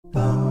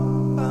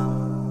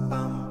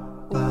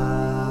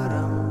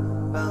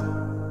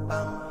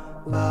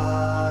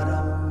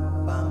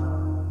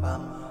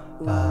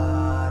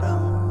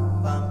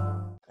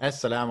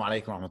Assalamu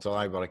alaikum wa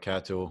rahmatullahi wa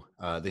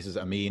barakatuh. This is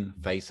Amin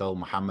Faisal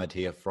Muhammad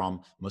here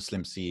from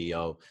Muslim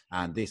CEO,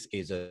 and this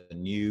is a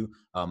new,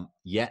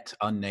 yet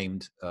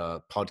unnamed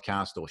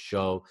podcast or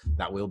show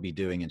that we'll be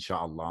doing,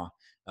 inshallah.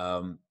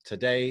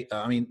 Today,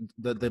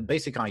 the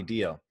basic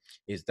idea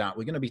is that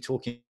we're going to be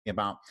talking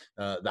about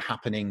the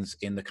happenings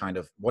in the kind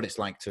of what it's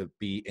like to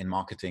be in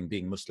marketing,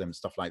 being Muslim,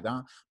 stuff like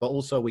that. But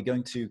also we're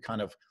going to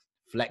kind of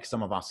flex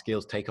some of our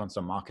skills, take on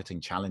some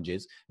marketing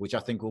challenges, which I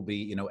think will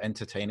be,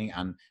 entertaining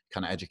and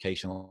kind of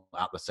educational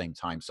at the same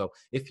time. So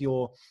if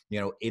you're,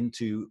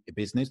 into a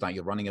business, like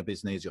you're running a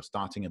business, you're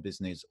starting a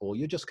business, or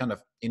you're just kind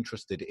of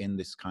interested in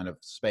this kind of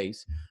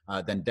space,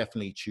 then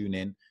definitely tune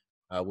in.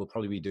 We'll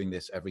probably be doing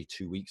this every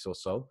 2 weeks or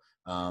so.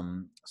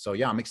 So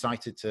yeah, I'm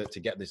excited to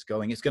get this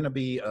going. It's going to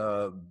be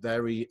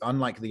very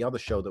unlike the other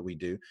show that we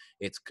do.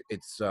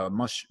 It's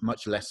much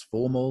less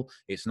formal.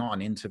 It's not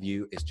an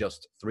interview. It's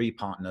just three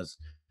partners.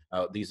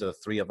 These are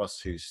three of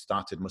us who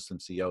started Muslim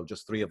CEO,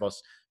 just three of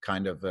us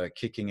kind of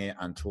kicking it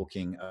and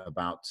talking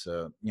about,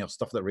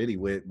 stuff that really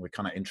we're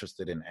kind of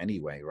interested in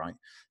anyway, right?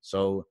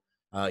 So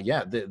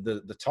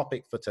the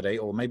topic for today,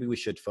 or maybe we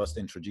should first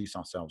introduce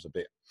ourselves a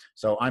bit.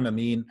 So I'm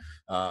Amin.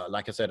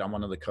 Like I said, I'm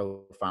one of the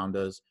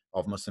co-founders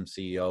of Muslim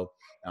CEO.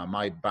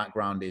 My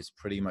background is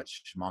pretty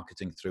much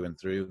marketing through and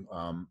through.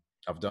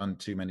 I've done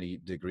too many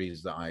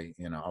degrees that I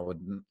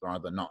would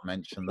rather not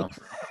mention them.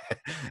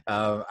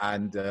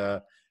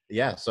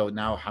 So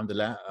now,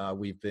 alhamdulillah,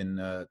 we've been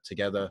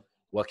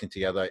working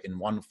together in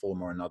one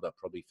form or another,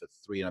 probably for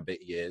 3 and a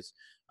bit years.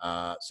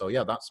 So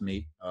yeah, that's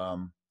me.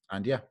 Do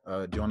you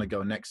want to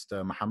go next,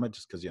 Muhammad,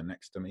 just because you're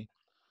next to me?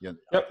 Yep.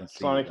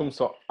 Assalamu alaikum.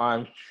 So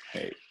I'm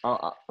the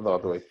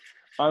other way.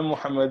 I'm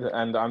Muhammad,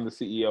 and I'm the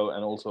CEO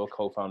and also a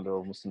co-founder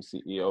of Muslim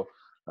CEO.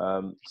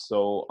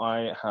 So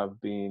I have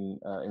been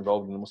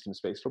involved in the Muslim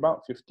space for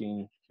about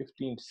 15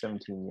 to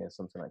 17 years,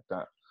 something like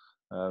that.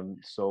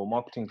 So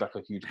marketing's like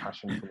a huge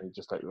passion for me,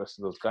 just like the rest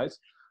of those guys.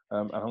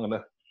 And I'm going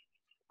to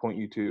point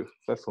you to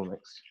Faisal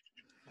next.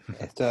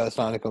 So,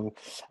 Assalamu alaikum.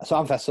 So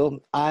I'm Faisal.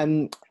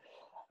 I've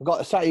got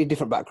a slightly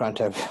different background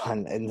to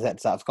everyone in the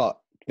sense that I've got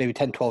maybe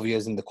 10, 12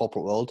 years in the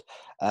corporate world.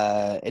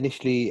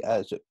 Initially,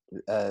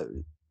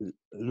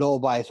 law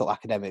by sort of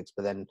academics,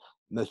 but then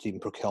mostly in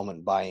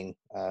procurement buying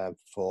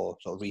for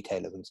sort of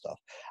retailers and stuff.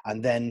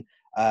 And then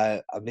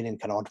I've been in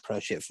kind of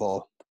entrepreneurship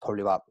for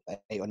probably about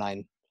 8 or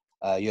 9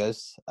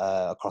 years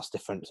across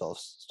different sort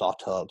of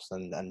startups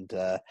and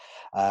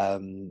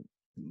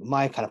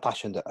my kind of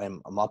passion that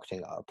I'm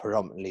marketing are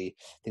predominantly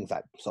things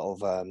like sort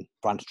of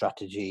brand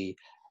strategy,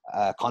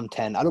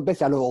 content. I love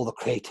all the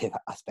creative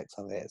aspects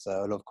of it. So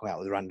I love coming out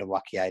with random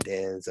wacky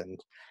ideas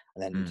and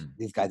then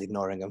these guys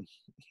ignoring them.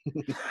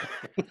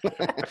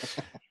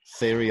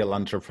 Serial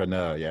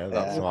entrepreneur, yeah,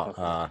 that's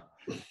what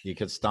you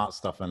could start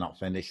stuff and not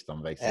finish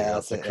them, basically. Yeah,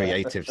 that's the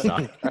creative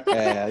side.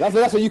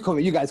 That's where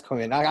you guys come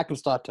in. I can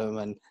start them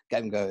and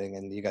get them going,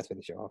 and you guys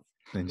finish it off.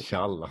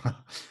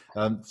 Inshallah.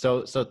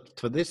 So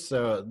for this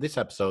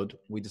episode,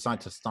 we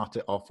decided to start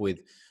it off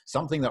with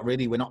something that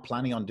really we're not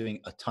planning on doing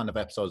a ton of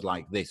episodes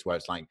like this, where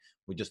it's like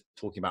we're just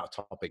talking about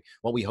a topic.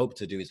 What we hope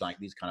to do is like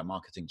these kind of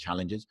marketing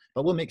challenges,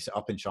 but we'll mix it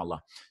up,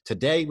 inshallah.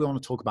 Today, we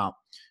want to talk about,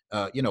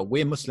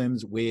 we're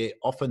Muslims. We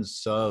often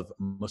serve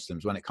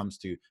Muslims when it comes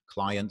to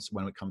clients,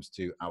 when it comes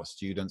to our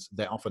students.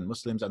 They're often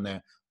Muslims, and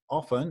they're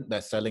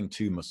selling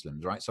to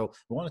Muslims, right? So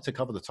we wanted to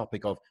cover the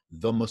topic of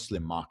the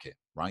Muslim market,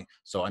 right?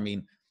 So,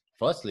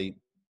 firstly,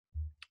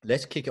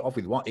 let's kick it off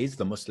with what is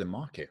the Muslim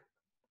market?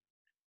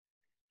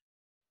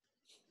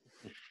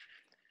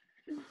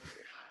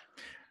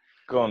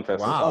 Go on, Faisal.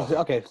 Wow. Oh,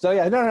 okay. So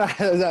yeah, no.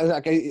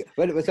 Okay.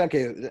 It's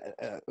okay.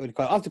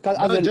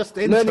 Just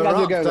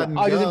interrupt and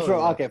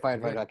go. Okay,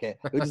 fine. Okay.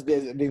 We're just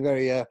being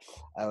very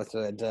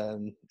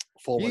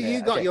formal.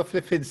 You got your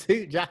flipping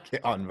suit jacket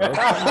on, bro.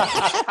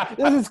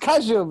 This is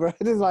casual, bro.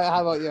 This is like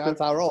how about you?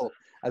 That's our role,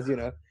 as you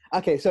know.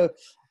 Okay, so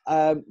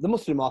the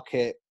Muslim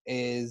market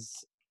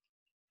is,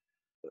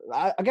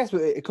 I guess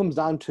it comes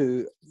down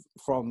to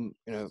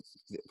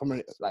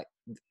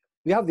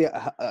we have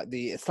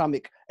the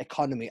Islamic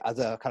economy as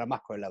a kind of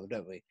macro level,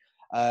 don't we?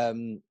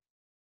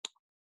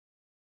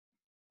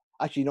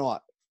 Actually, you know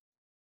what?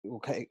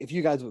 Okay, if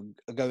you guys will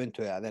go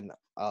into it, then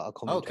I'll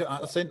come. Okay,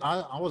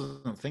 I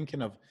wasn't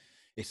thinking of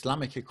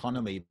Islamic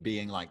economy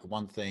being like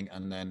one thing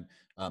and then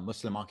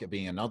Muslim market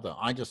being another.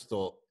 I just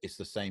thought it's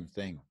the same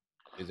thing.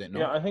 Is it not?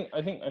 Yeah,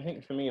 I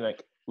think for me,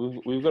 like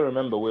we've got to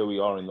remember where we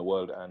are in the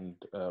world and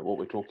what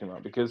we're talking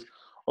about, because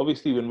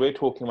obviously when we're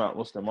talking about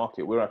Muslim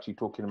market, we're actually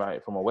talking about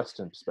it from a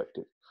Western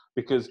perspective.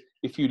 Because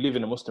if you live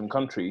in a Muslim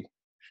country,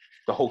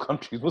 the whole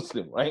country is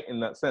Muslim, right?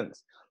 In that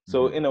sense.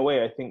 So in a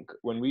way, I think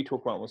when we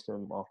talk about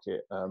Muslim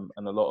market and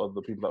a lot of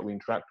the people that we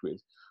interact with,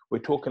 we're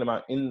talking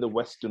about in the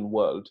Western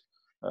world,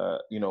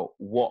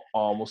 what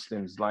are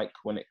Muslims like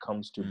when it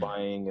comes to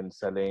buying and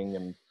selling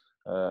and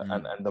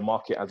the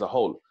market as a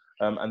whole.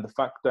 And the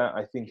fact that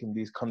I think in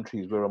these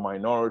countries we're a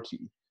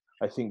minority,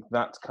 I think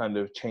that's kind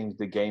of changed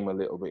the game a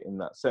little bit in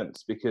that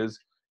sense, because,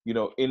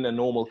 in a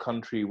normal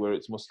country where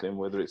it's Muslim,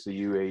 whether it's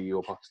the UAE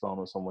or Pakistan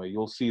or somewhere,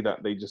 you'll see that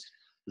there's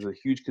There's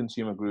a huge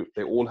consumer group.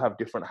 They all have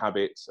different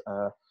habits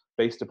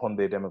based upon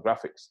their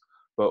demographics.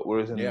 But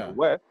whereas in the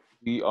West,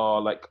 we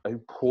are like a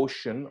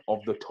portion of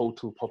the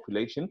total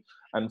population.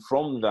 And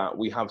from that,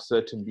 we have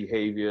certain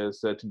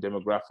behaviors, certain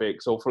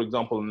demographics. So for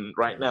example,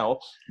 right now,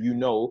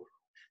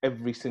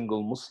 every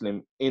single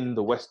Muslim in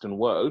the Western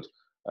world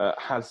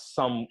has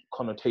some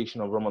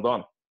connotation of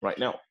Ramadan right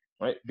now,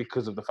 right?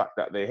 Because of the fact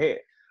that they're here.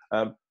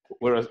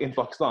 Whereas in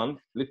Pakistan,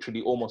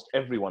 literally almost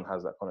everyone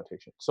has that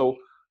connotation. So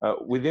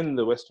within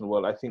the Western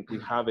world, I think we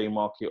have a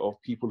market of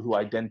people who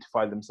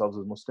identify themselves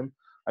as Muslim.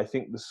 I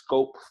think the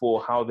scope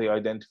for how they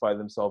identify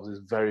themselves is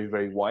very,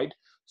 very wide.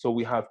 So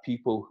we have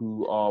people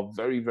who are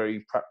very,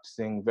 very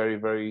practicing, very,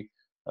 very,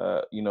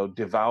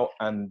 devout,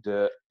 and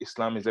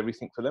Islam is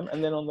everything for them.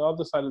 And then on the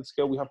other side of the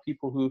scale, we have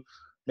people who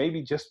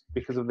maybe just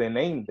because of their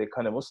name, they're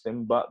kind of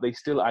Muslim, but they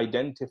still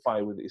identify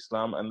with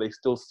Islam and they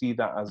still see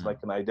that as like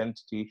an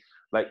identity,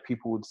 like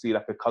people would see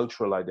like a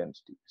cultural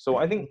identity. So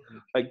I think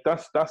like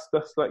that's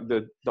like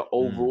the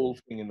overall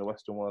thing in the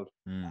Western world.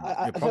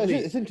 It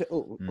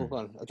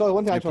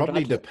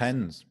probably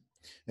depends.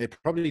 It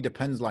probably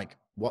depends like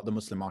what the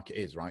Muslim market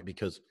is, right?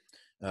 Because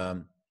I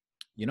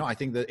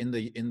think that in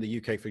the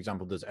UK, for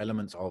example, there's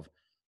elements of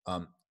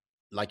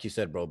like you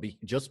said, bro,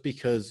 just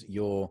because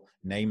your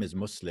name is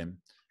Muslim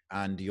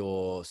and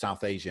you're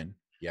South Asian,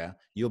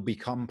 you'll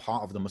become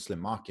part of the Muslim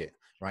market,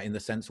 right? In the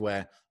sense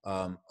where,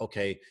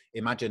 okay,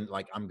 imagine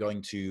like I'm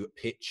going to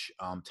pitch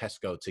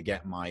Tesco to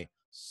get my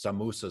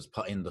samosas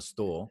put in the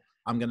store.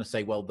 I'm going to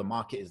say, well, the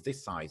market is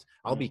this size.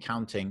 I won't be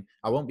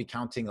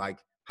counting like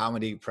how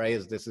many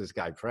prayers does this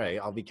guy pray.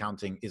 I'll be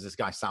counting, is this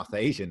guy South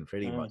Asian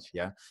pretty much,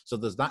 So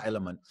there's that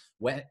element.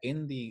 Where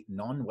in the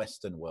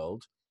non-Western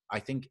world, I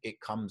think it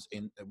comes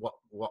in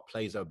what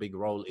plays a big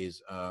role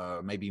is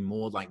maybe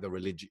more like the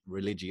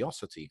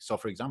religiosity. So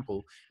for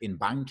example, in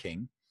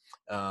banking,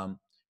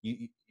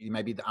 you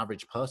maybe the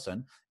average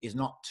person is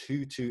not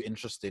too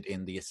interested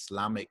in the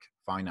Islamic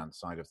finance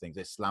side of things,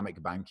 the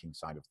Islamic banking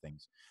side of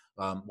things.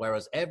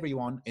 Whereas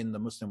everyone in the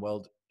Muslim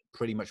world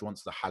pretty much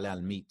wants the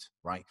halal meat,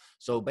 right?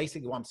 So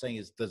basically what I'm saying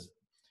is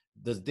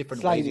there's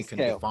different ways you can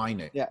define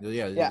it.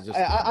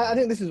 I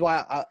think this is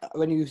why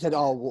when you said,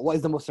 oh, what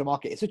is the Muslim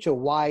market? It's such a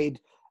wide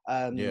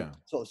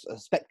sort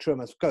of spectrum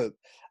and scope.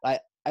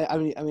 Like I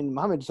mean,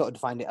 Muhammad sort of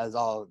defined it as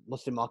our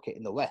Muslim market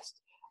in the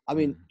West. I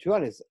mean, to be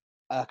honest,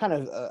 I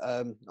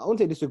wouldn't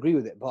say disagree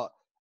with it, but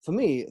for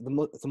me,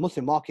 the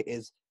Muslim market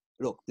is,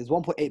 look, there's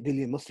 1.8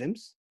 billion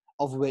Muslims,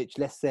 of which,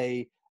 let's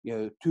say,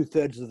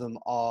 2/3 of them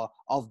are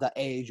of that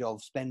age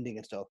of spending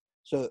and stuff.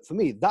 So for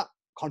me, that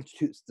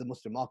constitutes the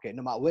Muslim market,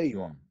 no matter where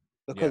you are.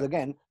 Because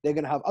again, they're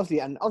going to have obviously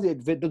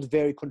it does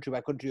vary country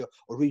by country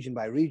or region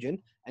by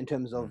region in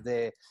terms of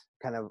their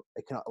kind of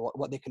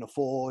what they can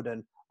afford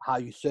and how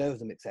you serve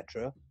them,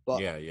 etc. But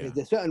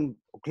there's certain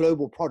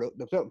global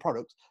certain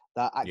products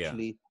that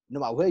actually, no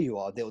matter where you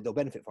are, they'll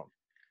benefit from.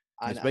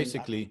 And it's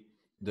basically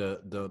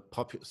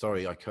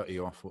sorry, I cut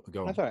you off.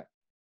 Go on. That's all right.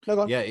 No,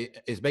 go on.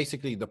 It's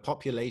basically the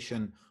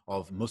population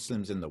of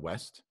Muslims in the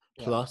West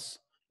plus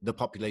the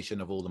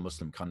population of all the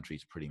Muslim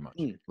countries, pretty much.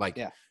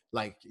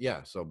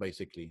 So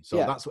basically,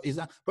 is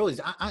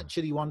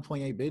actually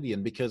 1.8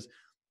 billion? Because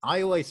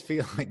I always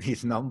feel like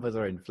these numbers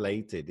are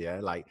inflated.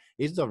 Like,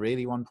 is there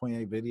really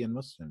 1.8 billion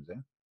Muslims?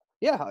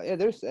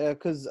 There's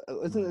because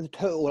isn't the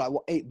total like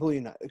 8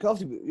 billion?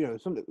 Obviously,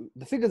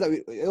 the figures that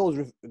it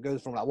always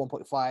goes from like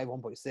 1.5,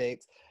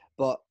 1.6.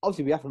 But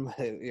obviously, we have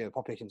to,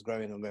 population's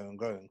growing and growing and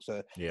growing.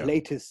 So the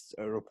latest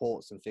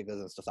reports and figures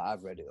and stuff that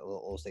I've read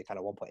will say kind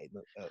of 1.8.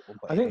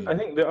 I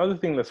think the other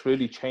thing that's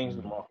really changed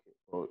the market,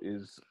 bro,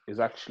 is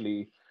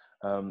actually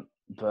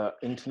the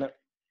internet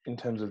in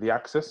terms of the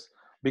access.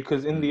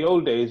 Because in the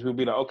old days, we'd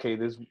be like, okay,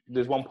 there's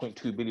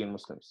 1.2 billion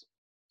Muslims.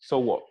 So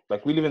what?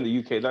 Like, we live in the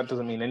UK. That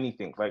doesn't mean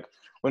anything. Like,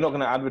 we're not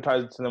going to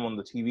advertise to them on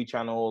the TV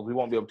channels. We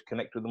won't be able to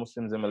connect with the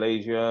Muslims in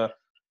Malaysia.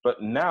 But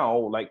now,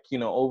 like,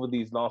 over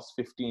these last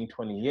 15,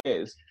 20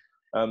 years,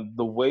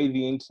 the way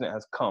the internet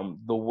has come,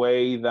 the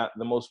way that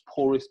the most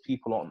poorest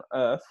people on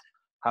earth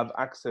have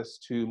access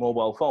to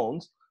mobile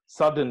phones,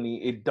 suddenly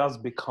it does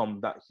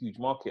become that huge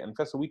market. And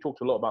Faisal, we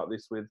talked a lot about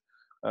this with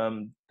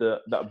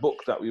that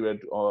book that we read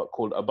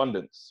called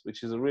Abundance,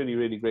 which is a really,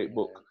 really great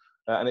book.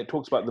 And it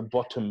talks about the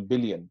bottom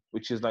billion,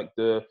 which is like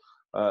the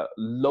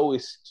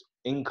lowest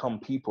income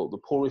people, the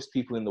poorest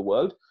people in the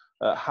world,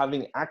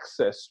 having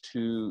access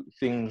to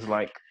things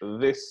like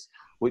this,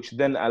 which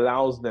then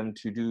allows them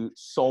to do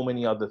so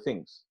many other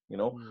things,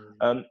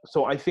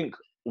 So I think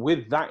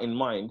with that in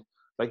mind,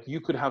 like,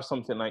 you could have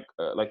something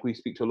like we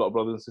speak to a lot of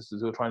brothers and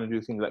sisters who are trying to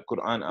do things like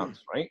Quran apps,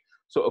 right?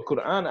 So a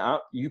Quran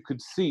app, you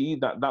could see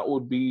that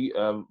would be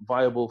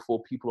viable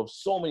for people of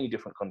so many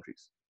different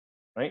countries,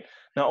 right?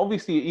 Now,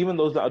 obviously, even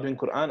those that are doing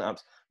Quran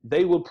apps,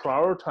 they will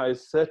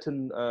prioritize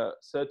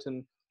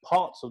certain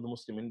parts of the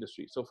Muslim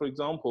industry. So, for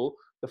example,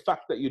 the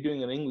fact that you're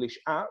doing an English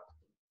app,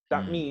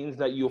 that means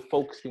that you're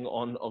focusing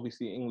on,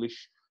 obviously,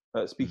 English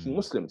speaking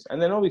Muslims.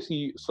 And then,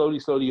 obviously,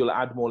 slowly, you'll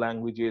add more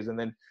languages, and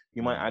then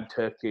you might add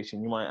Turkish,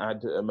 and you might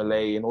add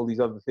Malay, and all these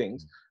other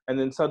things. And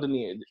then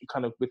suddenly it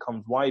kind of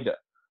becomes wider.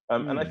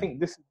 And I think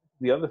this is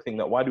the other thing,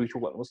 that why do we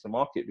talk about the Muslim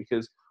market?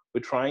 Because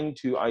we're trying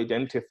to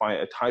identify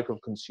a type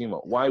of consumer.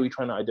 Why are we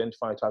trying to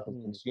identify a type of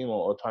consumer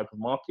or type of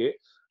market?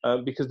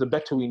 Because the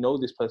better we know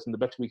this person, the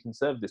better we can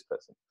serve this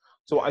person.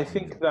 So I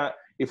think that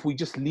if we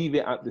just leave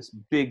it at this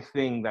big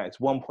thing that it's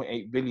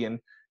 1.8 billion,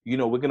 you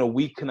know, we're going to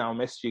weaken our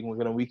messaging, we're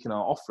going to weaken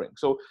our offering.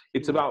 So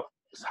it's about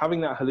having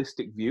that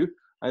holistic view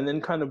and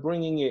then kind of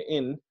bringing it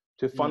in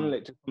to funnel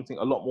it to something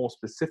a lot more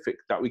specific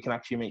that we can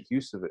actually make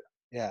use of it.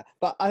 Yeah,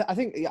 but I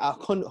think I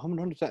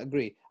 100%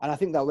 agree, and I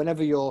think that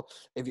whenever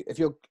if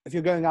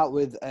you're going out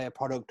with a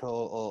product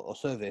or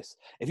service,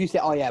 if you say,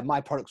 oh yeah,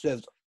 my product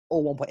serves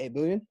all 1.8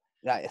 billion,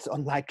 that it's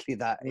unlikely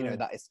that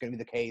that it's going to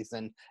be the case,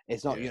 and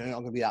it's not you're not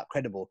going to be that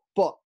credible.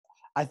 But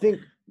I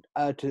think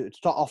to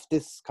start off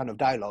this kind of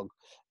dialogue,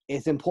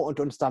 it's important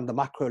to understand the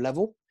macro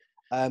level,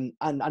 and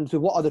so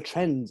what are the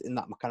trends in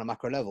that kind of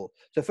macro level.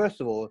 So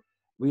first of all,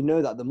 we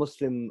know that the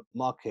Muslim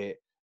market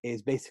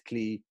is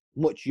basically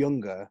much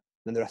younger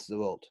than the rest of the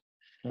world.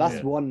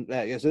 That's one.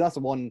 So that's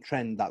one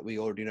trend that we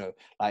already know.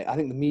 Like I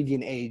think the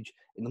median age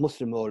in the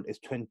Muslim world is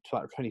 23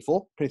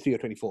 or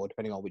 24,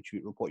 depending on which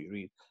report you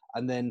read.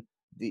 And then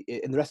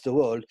in the rest of the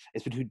world,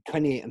 it's between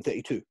 28 and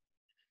 32.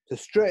 So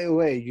straight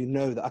away, you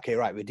know that okay,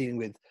 right, we're dealing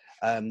with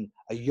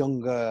a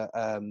younger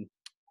and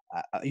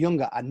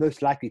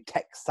most likely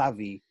tech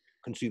savvy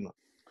consumer.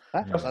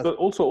 But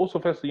also,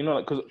 firstly, you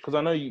know, because I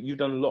know you've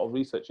done a lot of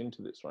research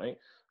into this, right?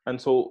 And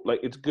so,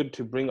 like, it's good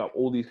to bring up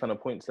all these kind of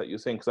points that you're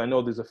saying, because I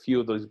know there's a few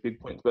of those big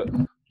points. But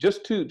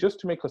just to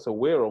make us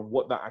aware of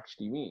what that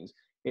actually means,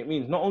 it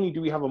means not only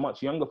do we have a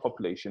much younger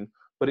population,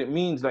 but it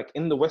means like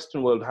in the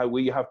Western world,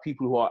 where you have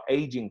people who are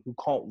aging, who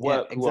can't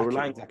work, who are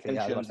relying on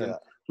pensions, and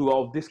who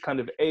are of this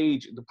kind of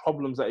age, the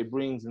problems that it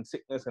brings and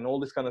sickness and all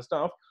this kind of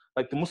stuff.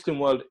 Like the Muslim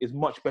world is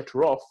much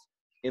better off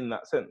in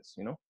that sense,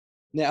 you know.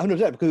 Yeah,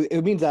 100%. Because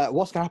it means that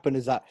what's going to happen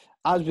is that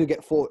as we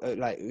get forward,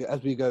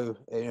 as we go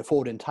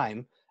forward in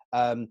time,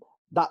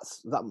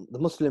 that's the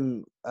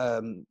Muslim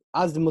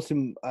as the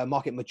Muslim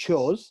market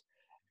matures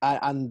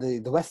and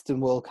the Western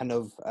world kind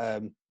of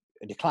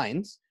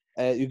declines.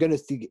 You're going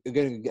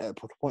to get a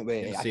point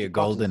where you see a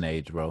golden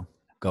age, bro.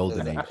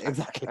 Golden age.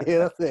 Exactly.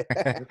 Yeah, that's it.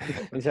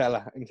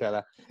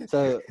 Inshallah.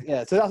 So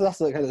yeah, so that's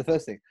kind of the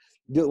first thing.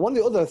 One of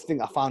the other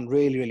thing I found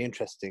really, really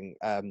interesting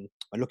when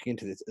looking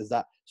into this is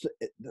that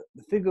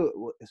the figure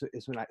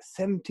is like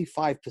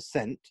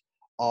 75%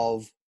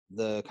 of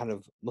the kind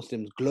of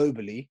Muslims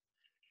globally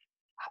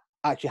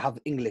actually have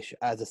English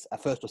as a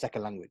first or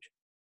second language,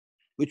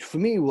 which for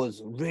me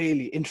was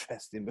really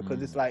interesting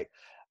because it's like,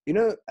 you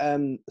know,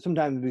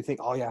 sometimes we think,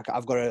 oh yeah,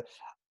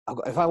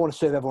 if I want to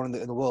serve everyone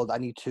in the world, I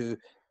need to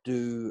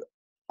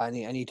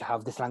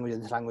have this language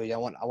and this language. I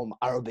want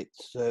Arabic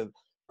to serve.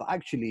 But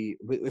actually,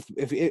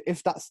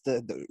 if that's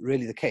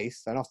really the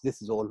case, and also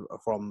this is all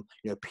from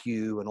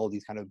Pew and all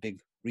these kind of big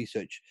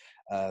research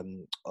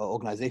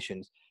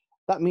organizations,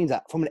 that means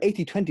that from an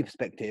 80-20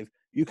 perspective,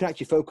 you can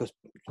actually focus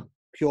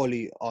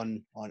purely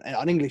on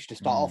English to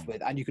start off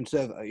with, and you can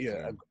serve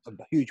a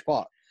huge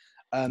part.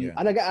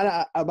 And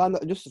again,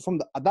 just from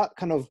that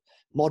kind of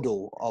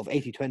model of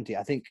 80-20,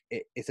 I think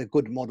it's a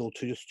good model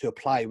to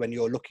apply when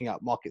you're looking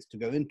at markets to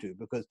go into,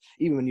 because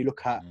even when you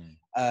look at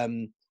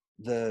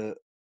the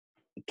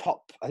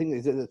top, I think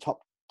is the top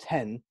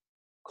 10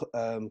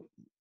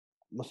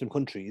 Muslim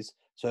countries.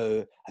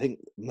 So I think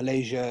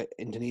Malaysia,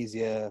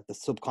 Indonesia, the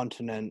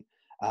subcontinent,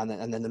 and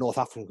then the North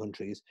African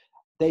countries,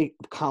 they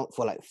account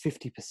for like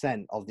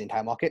 50% of the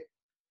entire market.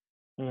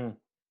 Yeah.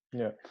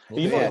 Well,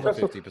 you know,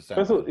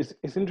 50%.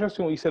 It's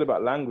interesting what you said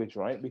about language,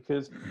 right?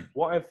 Because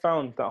what I've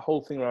found, that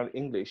whole thing around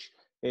English,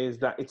 is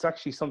that it's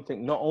actually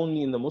something not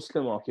only in the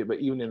Muslim market, but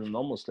even in the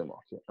non-Muslim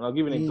market. And I'll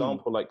give you an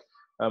example. Like,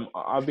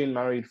 I've been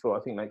married for,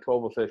 I think, like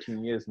 12 or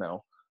 13 years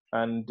now.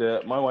 And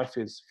my wife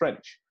is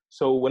French.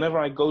 So whenever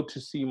I go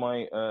to see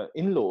my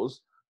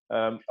in-laws,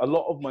 a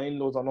lot of my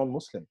in-laws are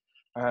non-Muslim.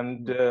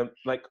 And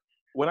like,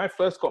 when I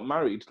first got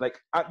married, like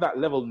at that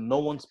level, no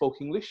one spoke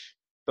English.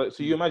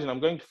 So you imagine,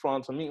 I'm going to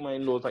France, I'm meeting my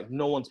in-laws, like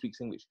no one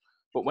speaks English.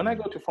 But when I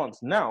go to France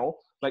now,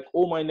 like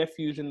all my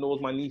nephews, in-laws,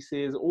 my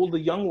nieces, all the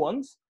young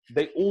ones,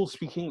 they all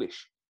speak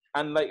English.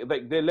 And like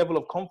their level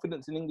of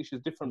confidence in English is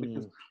different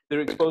because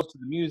they're exposed to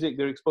the music,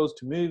 they're exposed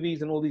to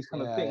movies and all these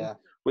kind of things. Yeah.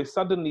 Where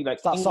suddenly, like,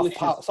 English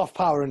soft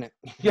power in it.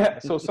 Yeah,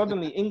 so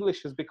suddenly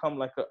English has become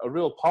like a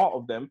real part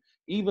of them,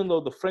 even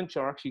though the French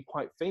are actually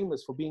quite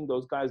famous for being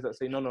those guys that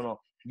say, no,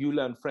 you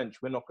learn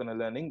French, we're not going to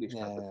learn English,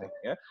 kind of thing.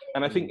 Yeah,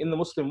 and I think in the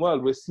Muslim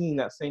world we're seeing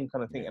that same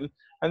kind of thing,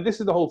 and this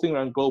is the whole thing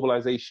around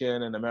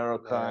globalization and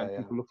America and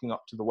people looking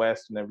up to the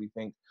West and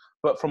everything.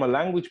 But from a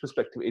language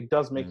perspective, it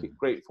does make it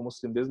great for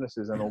Muslim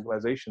businesses and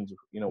organizations,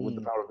 with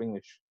the power of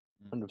English.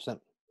 100%.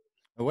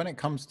 But when it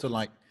comes to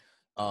like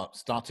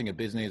starting a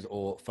business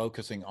or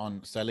focusing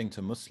on selling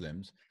to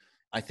Muslims,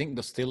 I think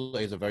there still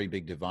is a very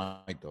big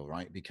divide though,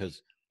 right?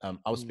 Because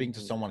I was speaking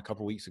to someone a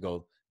couple of weeks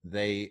ago.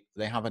 They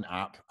have an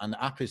app, and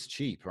the app is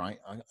cheap, right?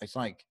 It's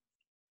like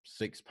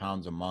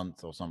 £6 a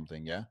month or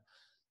something, yeah.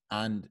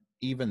 And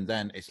even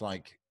then, it's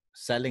like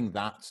selling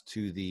that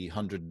to the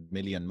 100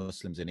 million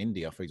Muslims in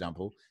India, for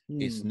example,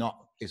 it's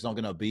not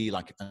going to be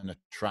like an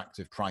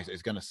attractive price.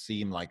 It's going to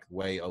seem like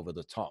way over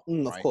the top,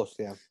 right? Of course,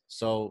 yeah.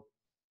 So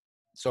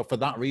for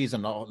that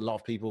reason, a lot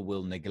of people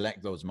will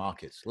neglect those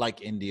markets,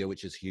 like India,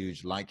 which is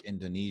huge, like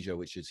Indonesia,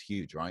 which is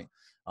huge, right?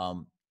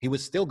 He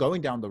was still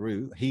going down the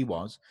route,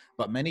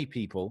 but many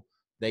people,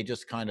 they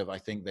just kind of, I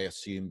think they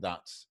assume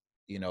that,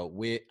 you know,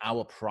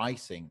 our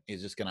pricing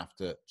is just going to have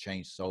to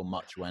change so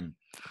much when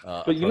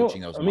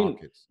approaching those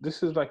markets.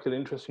 This is like an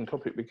interesting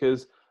topic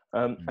because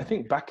I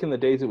think back in the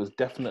days it was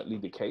definitely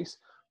the case,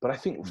 but I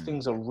think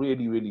things are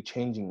really, really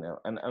changing now.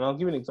 And I'll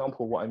give you an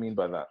example of what I mean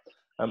by that.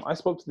 I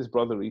spoke to this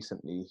brother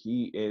recently.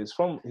 He's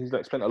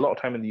like spent a lot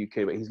of time in the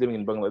UK, but he's living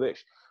in Bangladesh.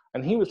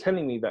 And he was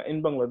telling me that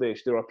in Bangladesh,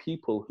 there are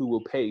people who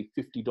will pay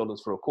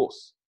 $50 for a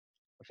course.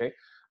 Okay.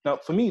 Now,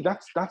 for me,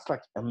 that's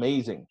like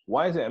amazing.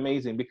 Why is it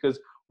amazing? Because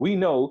we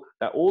know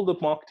that all the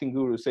marketing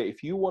gurus say,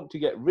 if you want to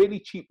get really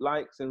cheap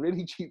likes and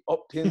really cheap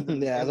opt-ins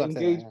and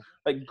engage,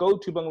 like go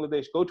to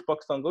Bangladesh, go to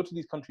Pakistan, go to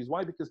these countries.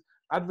 Why? Because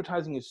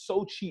advertising is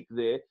so cheap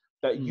there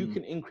that you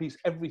can increase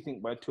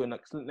everything to a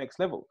next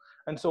level.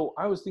 And so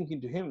I was thinking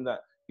to him that,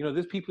 you know,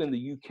 there's people in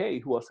the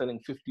UK who are selling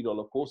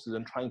 $50 courses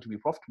and trying to be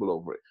profitable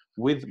over it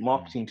with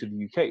marketing to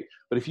the UK.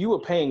 But if you were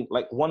paying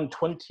like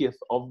 1/20th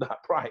of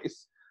that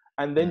price,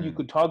 and then you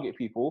could target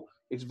people,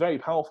 it's very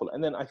powerful.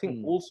 And then I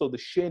think also the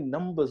sheer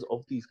numbers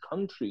of these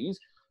countries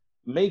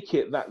make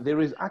it that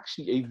there is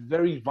actually a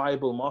very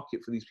viable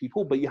market for these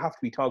people, but you have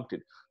to be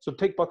targeted. So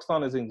take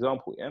Pakistan as an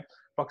example. Yeah,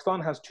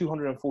 Pakistan has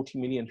 240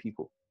 million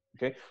people.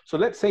 Okay, so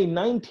let's say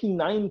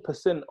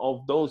 99%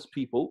 of those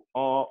people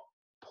are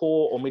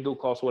poor or middle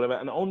class or whatever,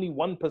 and only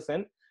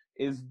 1%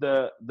 is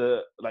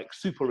the like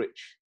super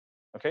rich.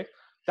 Okay,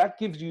 that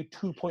gives you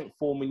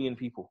 2.4 million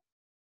people.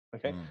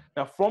 Okay,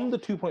 now from the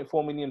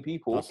 2.4 million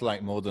people, that's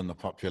like more than the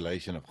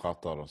population of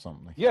Qatar or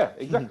something. Yeah,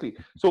 exactly.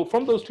 So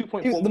from those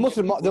 2.4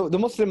 the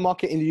Muslim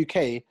market in the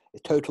UK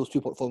totals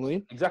 2.4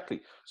 million.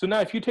 Exactly. So now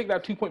if you take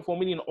that 2.4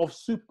 million of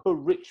super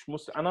rich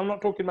Muslim, and I'm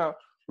not talking about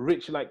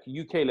rich like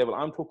UK level,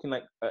 I'm talking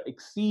like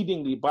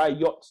exceedingly buy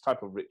yachts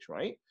type of rich,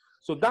 right?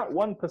 So that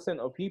 1%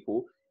 of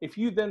people, if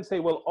you then say,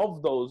 well,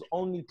 of those,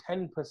 only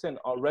 10%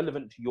 are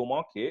relevant to your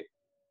market,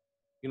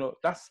 you know,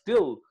 that's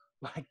still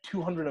like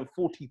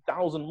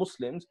 240,000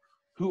 Muslims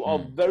who are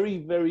very,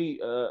 very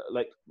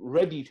like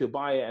ready to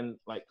buy and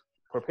like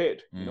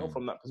prepared, you know,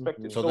 from that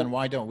perspective. So then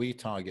why don't we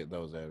target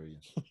those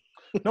areas?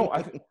 No,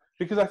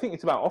 because I think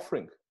it's about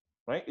offering,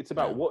 right? It's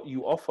about what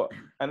you offer.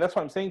 And that's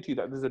why I'm saying to you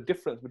that there's a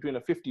difference between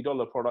a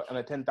 $50 product and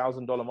a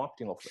 $10,000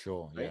 marketing offer.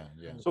 Sure, right?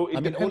 Yeah. So I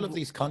mean, all of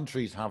these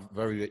countries have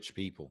very rich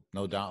people,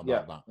 no doubt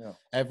about that. Yeah.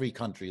 Every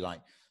country, like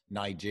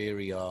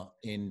Nigeria,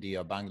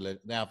 India, Bangladesh,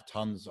 they have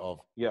tons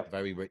of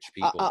very rich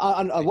people.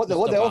 And what they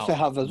also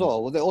have as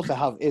well, what they also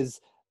have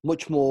is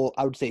much more,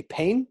 I would say,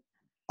 pain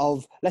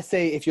of, let's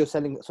say if you're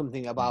selling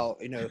something about,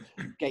 you know,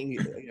 getting,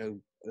 you know,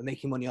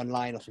 making money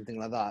online or something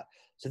like that.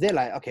 So they're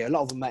like, okay, a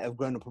lot of them might have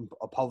grown up in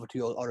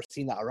poverty or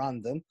seen that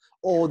around them,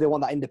 or they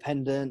want that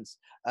independence.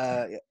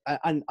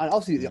 And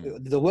obviously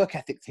the work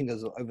ethic thing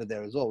is over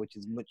there as well, which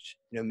is much,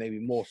 you know, maybe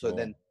more so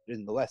than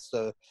in the West.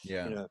 So, you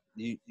know,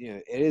 you know,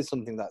 it is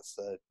something that's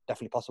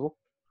definitely possible.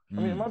 I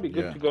mean, it might be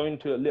good to go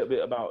into a little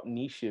bit about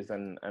niches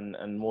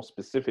and more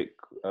specific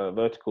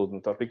verticals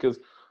and stuff, because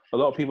a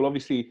lot of people,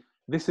 obviously,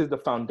 this is the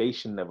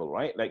foundation level,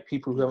 right? Like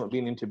people who haven't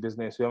been into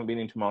business, who haven't been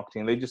into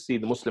marketing, they just see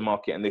the Muslim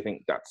market and they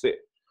think that's it.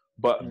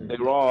 But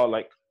there are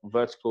like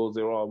verticals,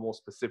 there are more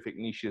specific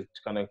niches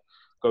to kind of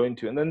go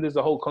into. And then there's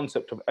the whole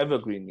concept of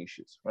evergreen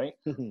niches, right?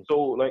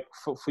 So like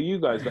for you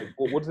guys, like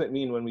what does it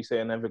mean when we say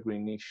an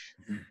evergreen niche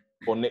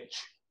or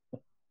niche?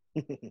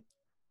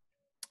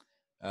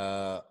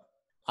 I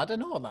don't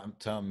know what that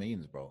term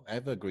means, bro.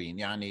 Evergreen,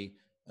 yani,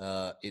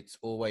 it's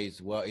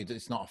always work.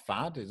 It's not a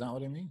fad. Is that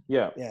what I mean?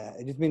 Yeah.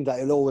 It just means that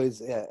it'll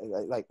always,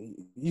 like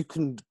you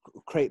can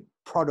create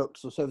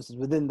products or services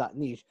within that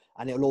niche,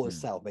 and it'll always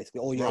sell basically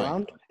all year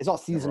round. It's not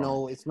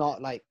seasonal. It's not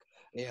like,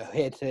 you know,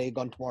 here today,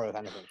 gone tomorrow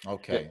kind of thing.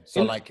 Okay,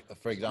 so like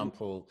for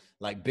example,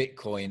 like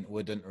Bitcoin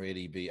wouldn't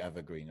really be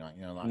evergreen, right?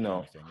 You know, that kind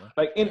of thing. Yeah?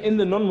 Like in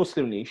the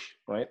non-Muslim niche,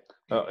 right?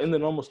 In the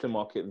non-Muslim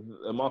market,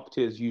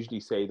 marketers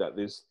usually say that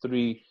there's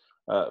three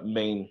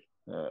main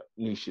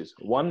niches.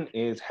 One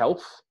is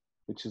health,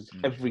 which is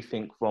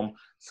everything from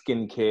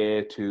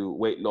skincare to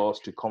weight loss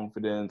to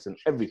confidence and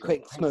everything.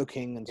 Quit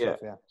smoking and stuff,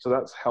 So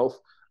that's health.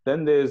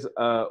 Then there's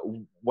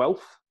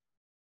wealth.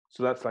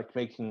 So that's like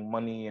making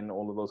money and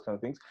all of those kind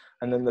of things.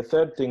 And then the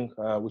third thing,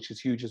 which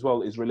is huge as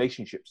well, is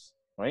relationships,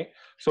 right?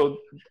 So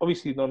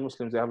obviously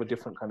non-Muslims, they have a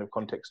different kind of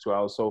context to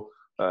ours. So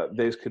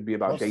theirs could be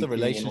about dating. What's the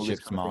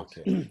relationships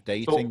market?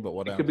 Dating, so but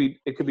what else?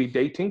 It could be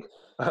dating.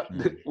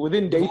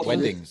 Within dating.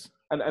 Weddings.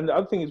 And the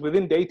other thing is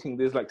within dating,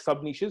 there's like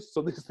sub niches.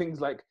 So there's things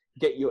like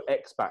get your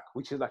ex back,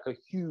 which is like a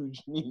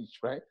huge niche,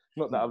 right?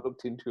 Not that I've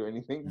looked into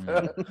anything.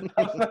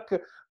 That's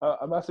like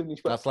a massive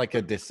niche. That's like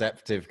a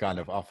deceptive kind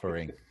of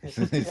offering.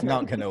 It's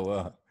not going to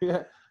work.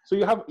 Yeah. So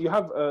you have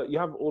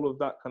all of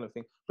that kind of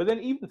thing. But then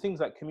even things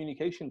like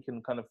communication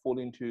can kind of fall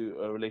into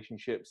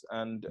relationships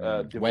and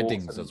divorce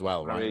weddings and as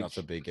well, marriage. right? That's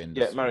a big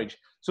industry. Yeah, marriage.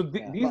 So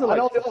Yeah. these But are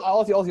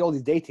like all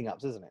these dating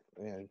apps, isn't it?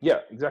 Yeah. yeah,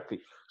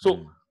 exactly.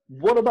 So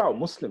what about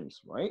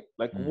Muslims, right?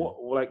 Like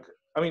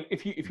I mean,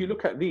 if you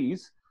look at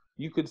these,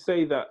 you could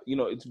say that, you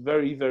know, it's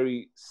very,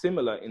 very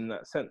similar in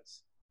that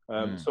sense.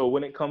 So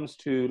when it comes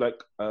to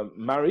like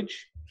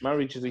marriage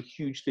is a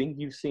huge thing.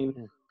 You've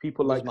seen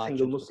people like Muzmatch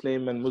Single and stuff.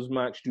 Muslim and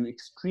Muzmatch do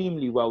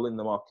extremely well in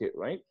the market,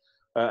 right?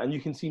 And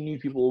you can see new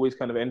people always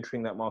kind of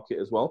entering that market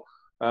as well.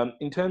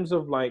 In terms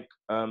of like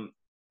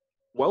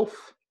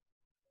wealth,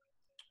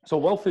 so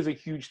wealth is a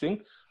huge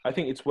thing. I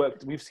think it's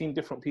worked. We've seen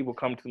different people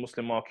come to the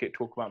Muslim market,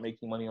 talk about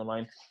making money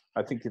online.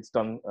 I think it's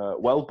done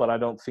well, but I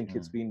don't think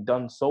it's been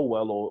done so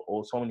well,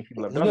 or so many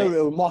people have There's done no it.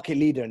 real market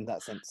leader in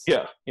that sense.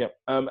 Yeah, yeah.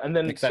 And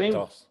then Except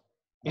us.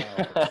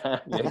 yeah,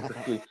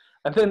 exactly.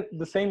 And then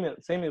the same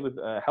with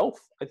health.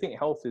 I think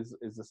health is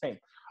the same.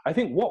 I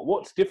think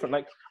what's different,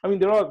 like, I mean,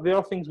 there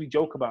are things we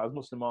joke about as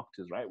Muslim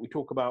marketers, right? We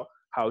talk about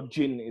how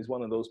jinn is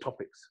one of those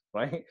topics,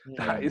 right?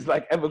 That is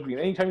like evergreen.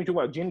 Anytime you talk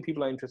about jinn,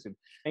 people are interested.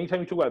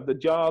 Anytime you talk about the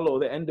Dajjal or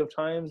the end of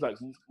times, like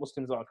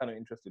Muslims are kind of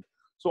interested.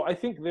 So I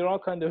think there are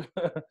kind of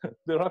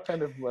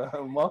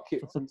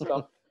markets and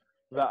stuff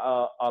that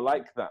are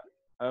like that.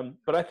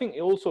 But I think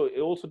it also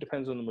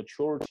depends on the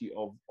maturity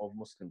of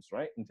Muslims,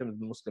 right? In terms of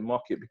the Muslim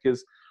market,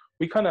 because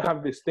we kind of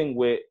have this thing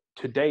where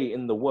today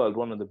in the world,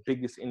 one of the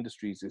biggest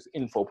industries is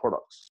info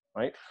products,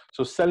 right?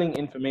 So selling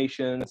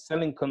information,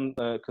 selling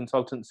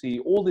consultancy,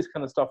 all this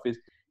kind of stuff is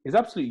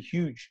absolutely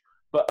huge.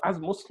 But as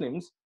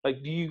Muslims,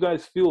 like, do you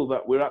guys feel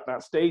that we're at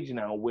that stage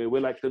now where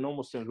we're like the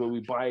non-Muslims, where we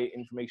buy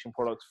information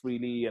products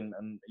freely and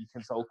you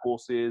can sell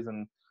courses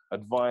and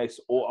advice,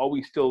 or are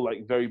we still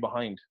like very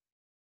behind?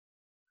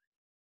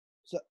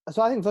 So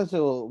I think first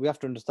of all we have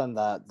to understand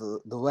that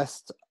the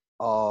West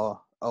or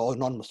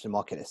non-Muslim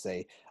market, let's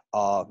say,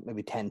 are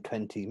maybe 10,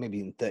 20, maybe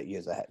even 30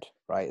 years ahead,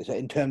 right? So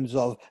in terms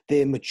of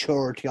their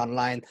maturity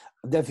online,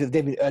 they've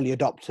been early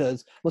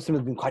adopters. Muslims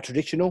have been quite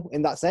traditional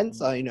in that sense,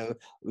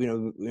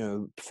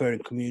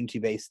 preferring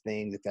community-based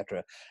things,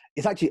 etc.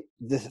 It's actually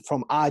this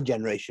from our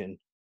generation,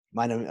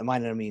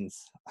 minor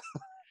means.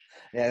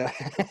 Yeah,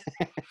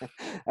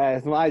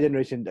 from our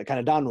generation, kind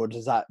of downwards,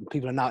 is that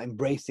people are now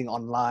embracing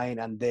online,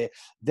 and they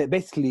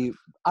basically,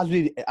 as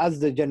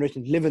the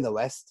generation live in the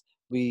West,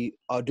 we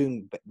are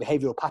doing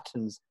behavioral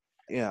patterns,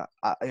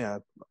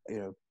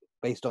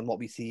 based on what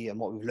we see and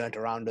what we've learned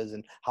around us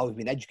and how we've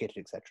been educated,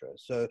 etc.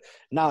 So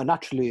now,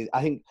 naturally,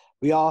 I think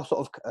we are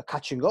sort of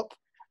catching up,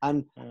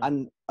 and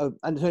so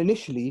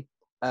initially,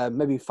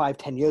 maybe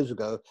 5-10 years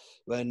ago,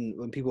 when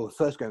people were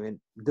first going in,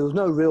 there was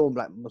no real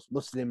like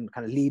Muslim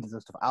kind of leaders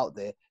and stuff out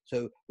there.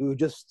 So we were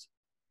just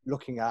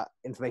looking at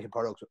information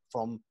products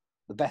from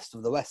the best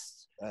of the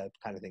West,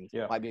 kind of things.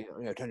 Yeah. Might be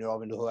Tony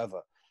Robbins or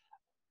whoever.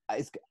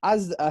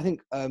 As I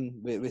think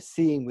we're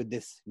seeing with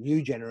this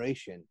new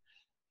generation,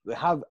 we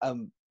have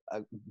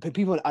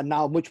people are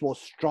now much more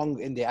strong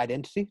in their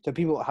identity. So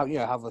people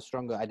have a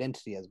stronger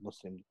identity as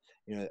Muslims,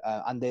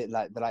 and they're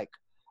like,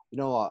 you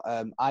know what,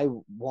 I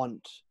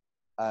want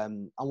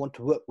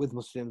to work with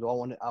Muslims,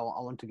 or I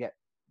want to get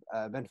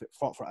benefit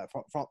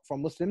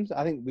from Muslims.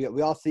 I think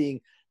we are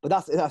seeing, but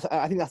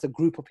I think that's a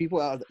group of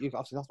people. Obviously,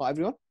 that's not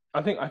everyone.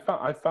 I think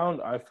I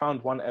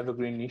found one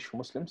evergreen niche for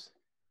Muslims,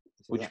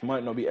 which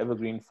might not be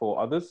evergreen for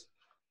others.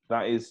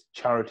 That is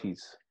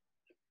charities.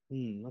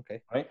 Okay.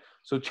 Right.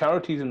 So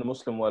charities in the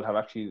Muslim world have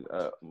actually,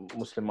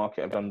 Muslim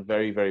market have done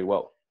very, very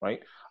well.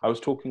 Right. I was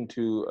talking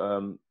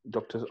to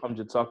Dr.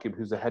 Amjad Saqib,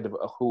 who's the head of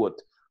Akhuwat,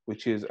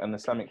 which is an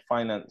Islamic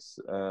finance,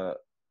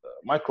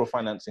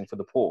 microfinancing for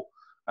the poor,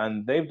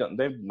 and they've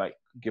like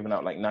given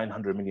out like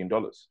 $900 million.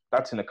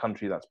 That's in a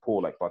country that's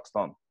poor like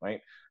Pakistan,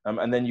 right?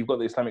 And then you've got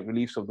the Islamic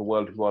Reliefs of the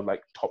world, who are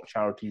like top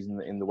charities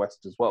in the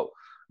West as well.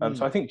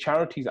 So I think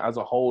charities as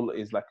a whole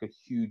is like a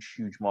huge,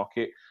 huge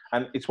market,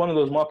 and it's one of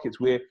those markets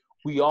where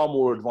we are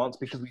more advanced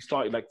because we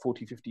started like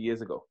 40-50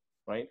 years ago,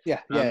 right?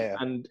 Yeah.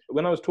 And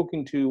when I was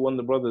talking to one of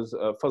the brothers,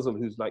 Fazl,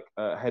 who's like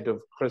head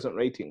of Crescent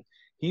Rating,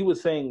 he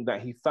was saying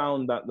that he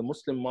found that the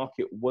Muslim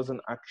market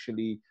wasn't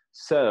actually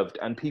served,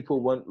 and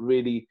people weren't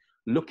really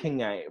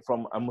looking at it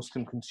from a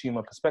Muslim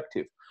consumer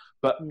perspective.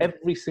 But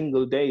every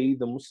single day,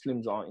 the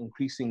Muslims are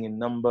increasing in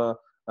number.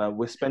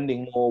 We're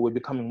spending more. We're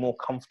becoming more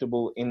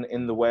comfortable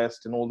in the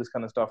West and all this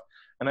kind of stuff.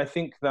 And I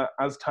think that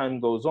as time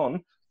goes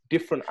on,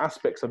 different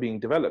aspects are being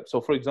developed.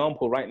 So, for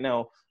example, right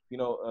now,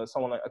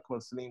 someone like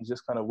Akmal Salim is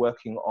just kind of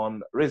working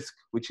on Rizq,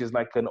 which is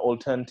like an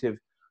alternative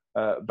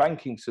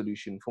banking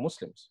solution for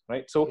Muslims,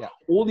 right? So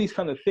all these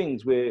kind of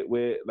things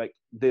where like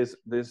there's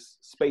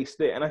space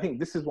there. And I think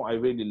this is what I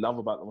really love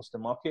about the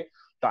Muslim market,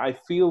 that I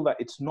feel that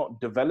it's not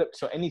developed.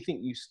 So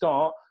anything you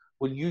start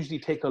will usually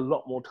take a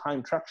lot more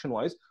time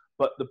traction-wise,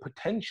 but the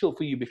potential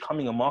for you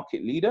becoming a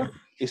market leader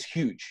is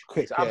huge.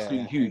 It's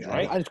absolutely huge,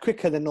 right? And it's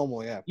quicker than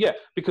normal, yeah. Yeah,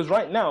 because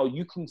right now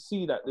you can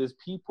see that there's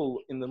people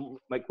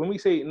when we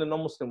say in the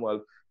non-Muslim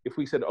world, if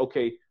we said,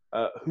 okay,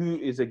 who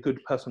is a good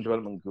personal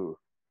development guru?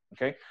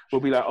 Okay,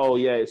 we'll be like, oh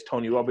yeah, it's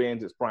Tony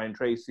Robbins, it's Brian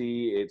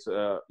Tracy, it's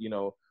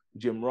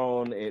Jim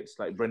Rohn, it's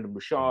like Brendan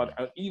Bouchard,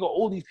 and you got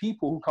all these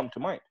people who come to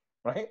mind,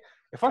 right?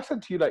 If I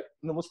said to you, like,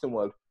 in the Muslim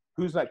world,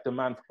 who's like the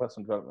man for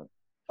personal development,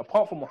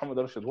 apart from Muhammad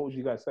Arshad, what would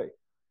you guys say?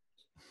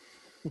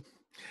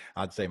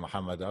 I'd say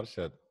Muhammad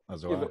Arshad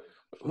as well. Yeah, but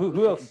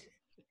who else?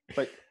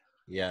 Like,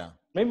 yeah,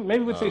 maybe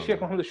we'd say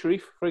Sheikh Muhammad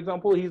Sharif, for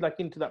example. He's like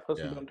into that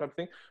personal development type of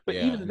thing. But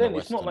even then,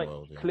 it's not like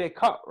clear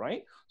cut,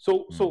 right?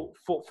 So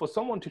for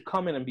someone to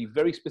come in and be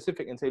very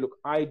specific and say, look,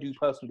 I do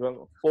personal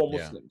development for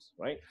Muslims,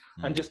 right?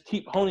 And just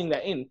keep honing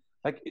that in,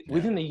 like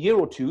within a year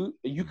or two,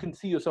 you can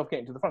see yourself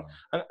getting to the front.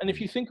 And if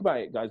you think about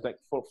it, guys, like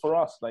for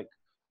us, like,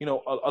 you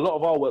know, a lot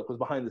of our work was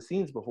behind the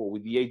scenes before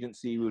with the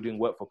agency. We were doing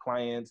work for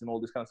clients and all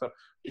this kind of stuff.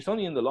 It's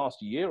only in the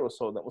last year or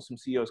so that Muslim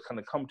CEOs kind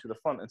of come to the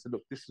front and said,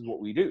 look, this is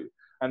what we do.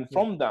 And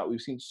from that, we've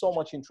seen so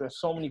much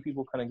interest, so many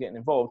people kind of getting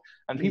involved,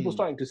 and people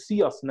starting to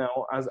see us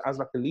now as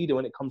like a leader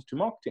when it comes to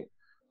marketing.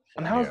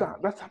 And how's that?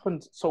 That's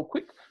happened so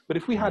quick. But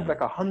if we had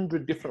like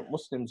 100 different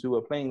Muslims who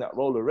were playing that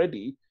role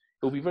already,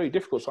 it will be very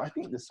difficult. So I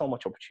think there's so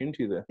much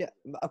opportunity there. Yeah.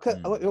 Okay.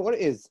 What it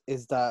is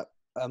that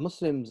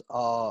Muslims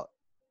are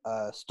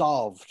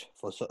starved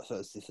for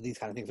these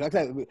kind of things. Like,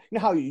 you know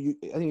how I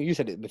think you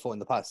said it before in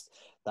the past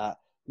that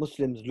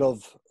Muslims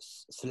love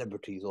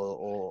celebrities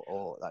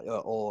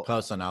or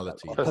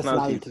personalities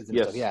and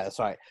stuff. Yeah, that's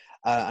right,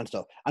 and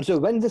stuff. And so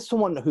when there's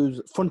someone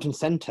who's front and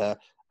center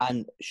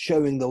and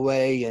showing the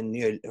way,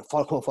 and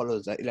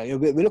followers,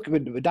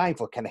 we're dying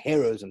for kind of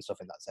heroes and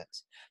stuff in that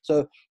sense.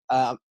 So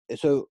I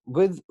took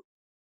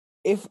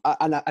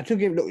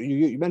it. Look,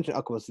 you mentioned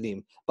Akmal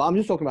Salim, but I'm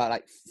just talking about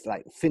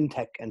like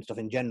fintech and stuff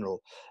in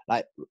general.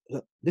 Like,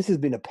 this has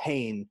been a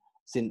pain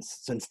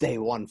since day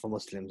one for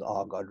Muslims.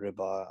 Oh God,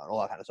 riba and all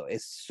that kind of stuff.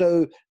 It's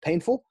so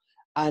painful,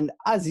 and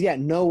as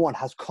yet, no one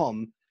has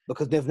come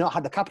because they've not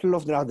had the capital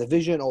of, they don't have the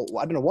vision, or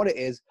I don't know what it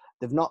is.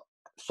 They've not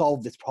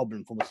solved this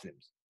problem for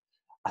Muslims.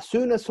 As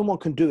soon as someone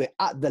can do it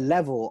at the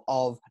level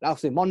of, like,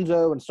 say,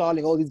 Monzo and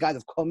Starling, all these guys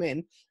have come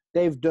in.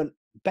 They've done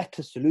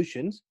better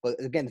solutions, but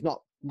again, it's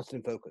not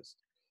Muslim focused.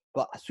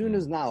 But as soon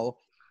as now,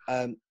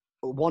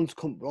 ones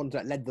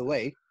that led the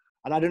way,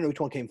 and I don't know which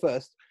one came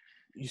first,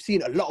 you've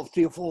seen a lot of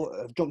 3 or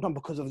 4 have jumped on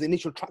because of the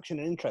initial traction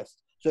and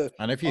interest. So,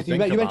 and if you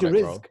mentioned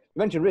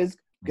Rizq,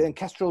 then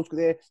Castro's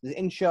there's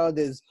Insha,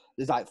 there's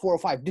like 4 or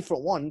 5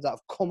 different ones that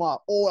have come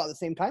out all at the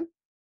same time,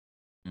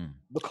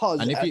 because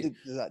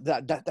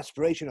that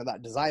desperation or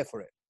that desire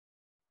for it.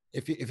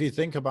 If you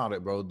think about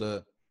it, bro,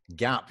 the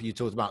gap you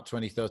talked about,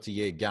 20-30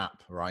 year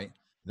gap, right?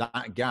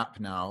 That gap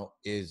now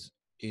is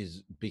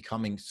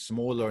becoming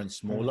smaller and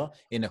smaller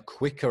in a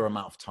quicker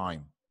amount of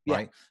time,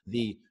 right?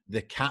 The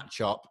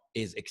catch up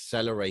is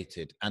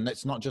accelerated, and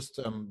that's not just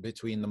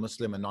between the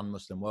Muslim and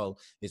non-Muslim world.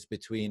 It's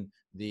between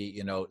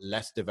the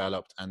less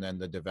developed and then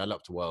the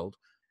developed world.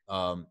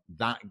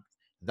 That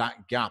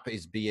gap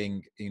is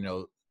being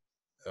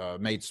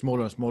made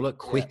smaller and smaller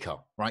quicker,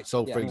 right?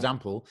 So for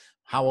example,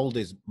 how old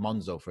is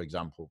Monzo, for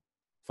example?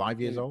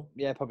 5 years old?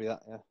 Yeah, probably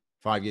that. Yeah,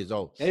 5 years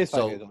old. It is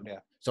 5 years old. Yeah.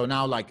 So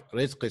now, like,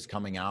 Rizq is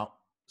coming out,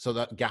 so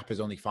that gap is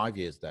only 5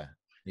 years there.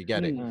 You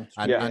get it?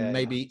 And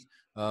maybe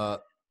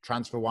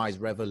TransferWise,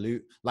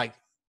 Revolut, like,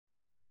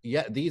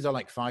 these are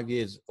like 5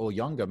 years or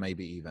younger,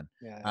 maybe even.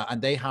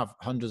 And they have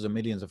hundreds of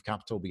millions of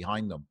capital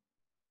behind them.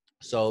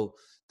 So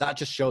that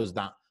just shows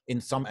that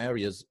in some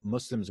areas,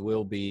 Muslims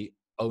will be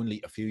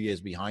only a few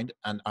years behind.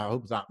 And I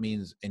hope that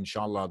means,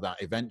 inshallah,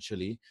 that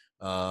eventually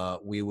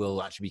we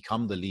will actually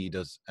become the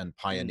leaders and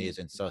pioneers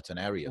in certain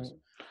areas.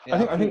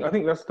 I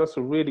think that's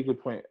a really good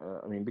point.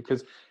 I mean,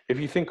 because if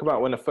you think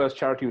about when the first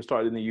charity was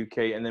started in the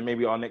UK, and then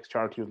maybe our next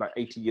charity was like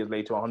 80 years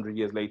later, 100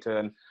 years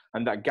later,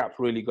 and that gap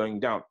really going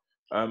down.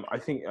 I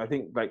think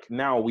like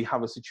now we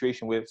have a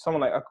situation where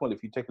someone like Akmal,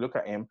 if you take a look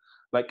at him,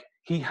 like,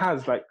 he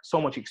has like so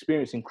much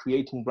experience in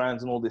creating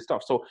brands and all this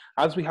stuff. So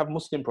as we have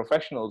Muslim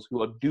professionals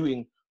who are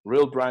doing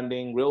real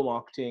branding, real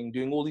marketing,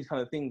 doing all these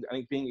kind of things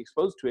and being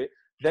exposed to it,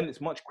 then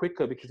it's much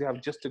quicker because they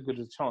have just as good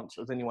a chance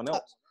as anyone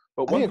else.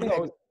 But one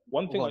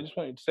thing I just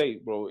wanted to say,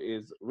 bro,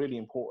 is really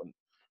important.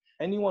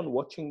 Anyone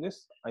watching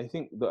this, I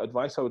think the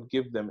advice I would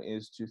give them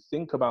is to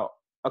think about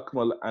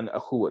Akmal and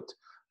Akhuwat.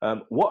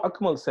 What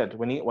Akmal said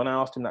when I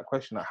asked him that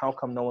question, like, how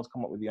come no one's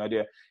come up with the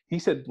idea? He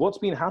said, what's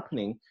been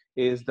happening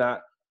is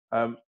that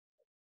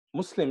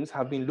Muslims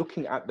have been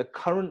looking at the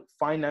current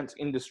finance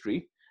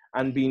industry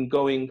and been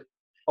going,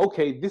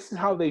 okay, this is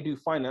how they do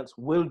finance.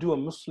 We'll do a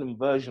Muslim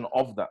version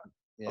of that.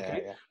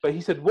 But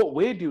he said, what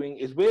we're doing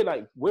is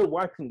we're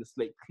wiping the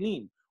slate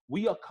clean.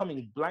 We are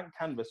coming blank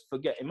canvas.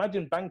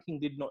 Imagine banking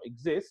did not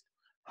exist.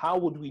 How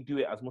would we do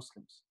it as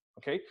Muslims?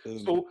 Okay,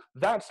 so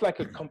that's like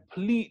a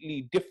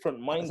completely different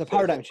mindset. It's a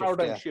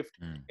paradigm shift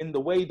in the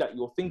way that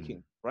you're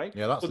thinking, right?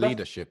 Yeah, that's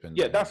leadership.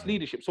 That's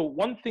leadership. So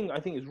one thing I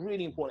think is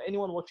really important.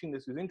 Anyone watching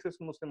this who's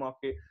interested in the Muslim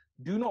market,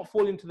 do not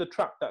fall into the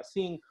trap that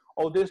seeing,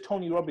 oh, there's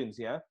Tony Robbins,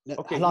 yeah.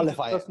 Okay,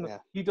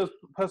 he does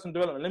personal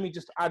development. Let me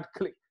just add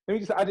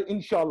it,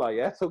 inshallah,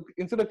 yeah. So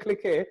instead of click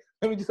here,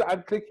 let me just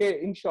add click here,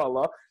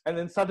 inshallah, and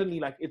then suddenly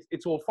like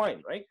it's all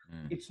fine, right?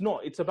 It's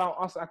not. It's about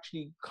us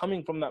actually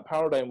coming from that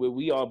paradigm where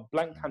we are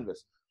blank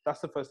canvas. That's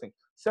the first thing.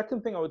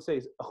 Second thing I would say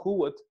is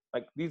Akhuwat,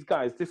 like these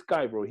guys, this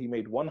guy, bro, he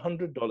made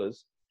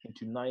 $100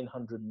 into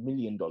 $900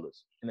 million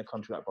in a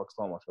country like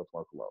Pakistan,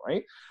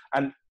 right?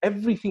 And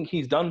everything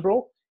he's done,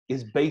 bro,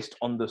 is based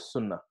on the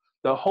Sunnah.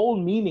 The whole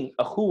meaning,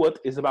 Akhuwat,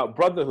 is about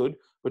brotherhood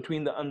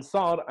between the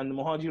Ansar and the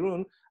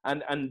Muhajirun,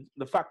 and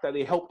the fact that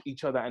they helped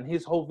each other. And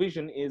his whole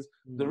vision is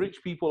the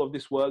rich people of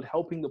this world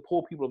helping the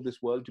poor people of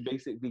this world to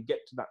basically get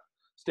to that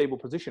stable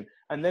position.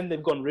 And then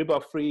they've gone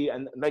riba free,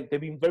 and like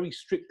they've been very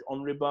strict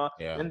on riba.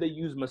 Then they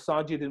use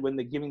masajid when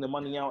they're giving the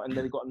money out, and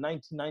then they've got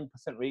 99%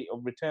 rate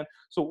of return.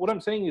 So what I'm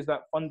saying is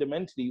that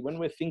fundamentally, when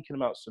we're thinking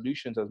about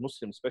solutions as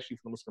Muslims, especially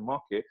for the Muslim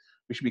market,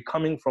 we should be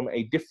coming from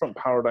a different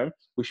paradigm.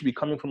 We should be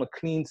coming from a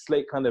clean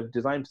slate kind of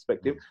design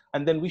perspective,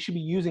 and then we should be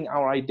using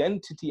our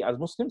identity as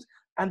Muslims,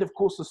 and of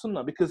course the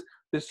Sunnah, because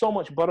there's so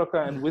much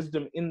barakah and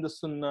wisdom in the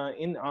Sunnah,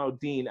 in our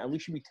deen, and we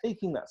should be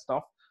taking that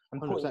stuff and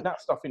putting 100%.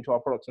 That stuff into our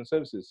products and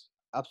services.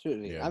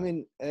 Absolutely. I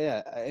mean,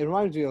 it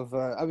reminds me of,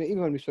 I mean,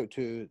 even when we spoke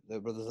to the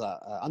brothers at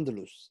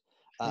Andalus,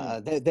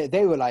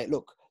 they were like,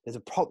 look, there's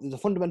a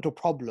fundamental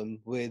problem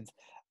with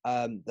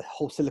the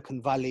whole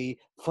Silicon Valley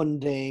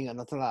funding and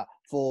nothing like that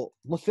for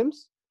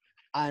Muslims.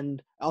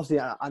 And obviously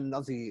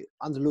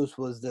Andalus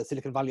was the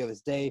Silicon Valley of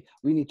its day.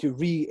 We need to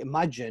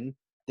reimagine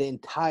the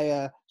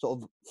entire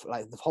sort of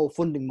like the whole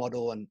funding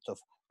model and stuff.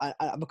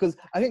 Because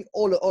I think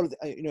all of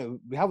you know,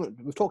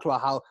 we've talked about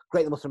how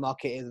great the Muslim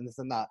market is and this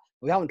and that,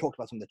 but we haven't talked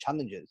about some of the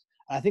challenges.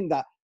 And I think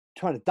that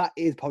that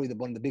is probably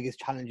one of the biggest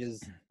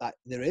challenges that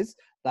there is,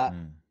 that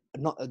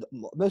not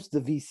most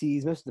of the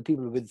VCs, most of the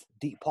people with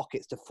deep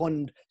pockets to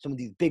fund some of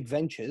these big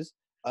ventures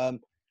are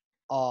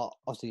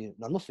obviously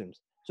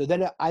non-Muslims. So they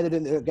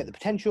don't get the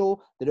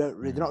potential. They're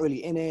not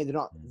really in it. They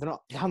don't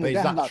have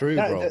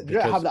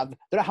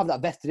that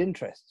vested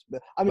interest.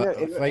 But I mean,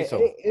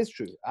 it is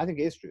true. I think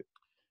it is true.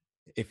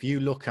 If you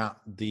look at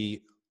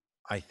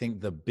I think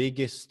the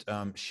biggest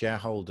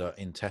shareholder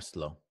in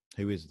Tesla,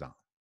 who is that?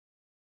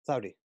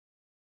 Saudi.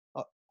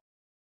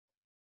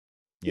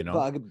 You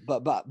know,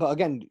 but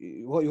again,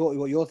 what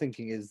you're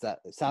thinking is that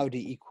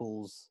Saudi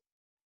equals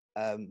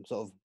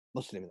sort of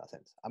Muslim in that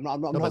sense. I'm not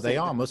but they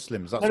are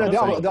Muslims. That's what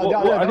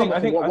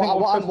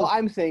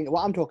I'm saying.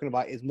 What I'm talking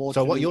about is more.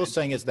 So what you're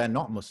saying is they're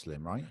not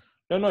Muslim, right?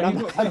 No, he's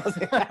not.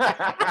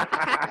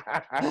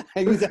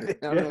 Exactly.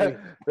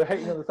 They're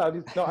hating on the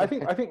Saudis. No, I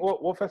think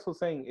what Faisal's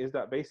saying is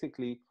that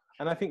basically,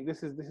 and I think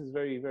this is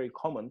very, very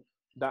common,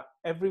 that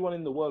everyone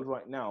in the world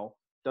right now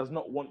does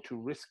not want to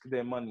risk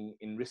their money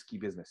in risky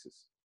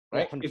businesses.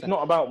 Right? 100%. It's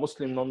not about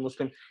Muslim,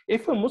 non-Muslim.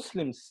 If a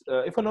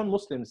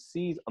non-Muslim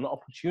sees an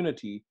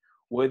opportunity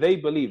where they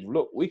believe,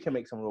 look, we can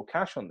make some real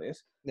cash on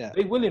this,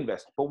 they will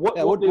invest. But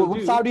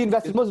would Saudi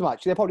invest in Muslim?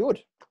 Actually, they probably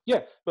would.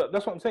 Yeah, but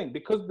that's what I'm saying.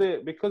 Because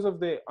of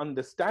the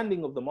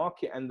understanding of the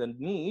market and the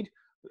need,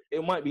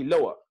 it might be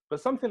lower. But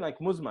something like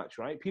Muzmatch,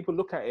 right? People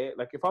look at it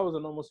like, if I was a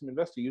non-Muslim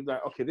investor, you'd be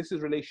like, okay, this is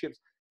relationships.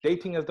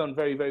 Dating has done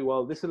very, very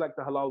well. This is like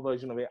the halal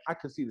version of it. I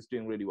can see this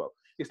doing really well.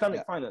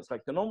 Islamic finance,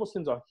 like the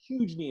non-Muslims are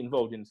hugely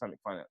involved in Islamic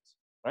finance,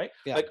 right?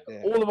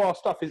 All of our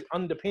stuff is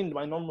underpinned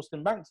by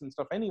non-Muslim banks and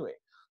stuff anyway.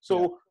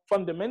 So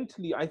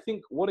fundamentally, I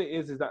think what it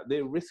is that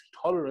their risk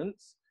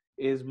tolerance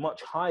is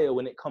much higher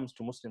when it comes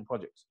to Muslim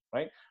projects,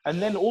 right?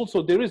 And then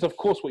also there is, of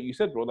course, what you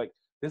said, bro, like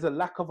there's a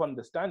lack of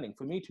understanding.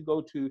 For me to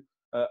go to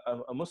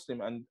a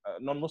Muslim and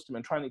non-Muslim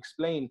and try and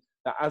explain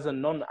that as a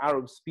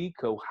non-Arab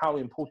speaker, how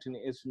important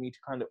it is for me to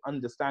kind of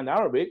understand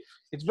Arabic,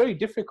 it's very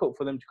difficult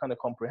for them to kind of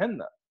comprehend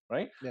that,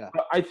 right?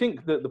 But I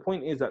think that the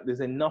point is that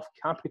there's enough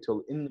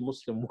capital in the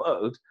Muslim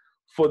world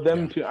for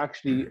them to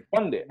actually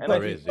fund it. And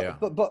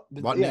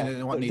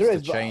what needs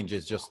to change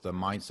is just the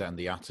mindset and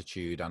the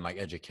attitude and like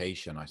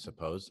education, I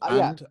suppose,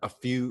 and a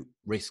few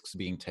risks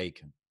being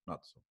taken.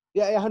 That's all.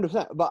 Yeah,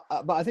 100%. But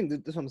I think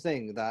that's what I'm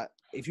saying, that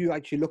if you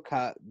actually look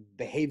at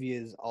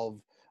behaviors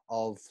of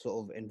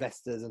sort of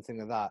investors and things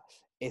like that,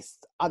 it's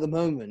at the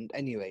moment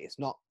anyway, it's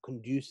not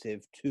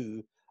conducive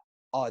to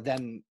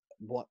them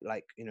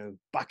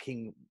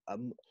backing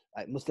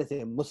like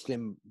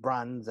Muslim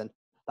brands and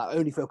that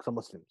only focus on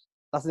Muslims.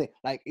 That's the thing.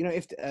 Like, you know,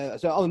 if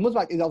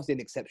Muslim is obviously an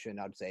exception,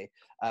 I would say,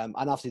 and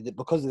obviously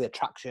because of the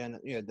attraction,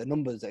 you know, the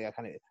numbers that are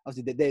kind of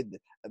obviously they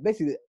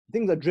basically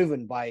things are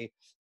driven by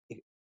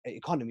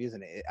economy,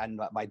 isn't it, and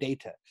by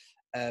data.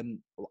 And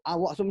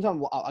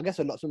sometimes I guess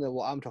something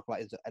what I'm talking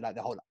about is like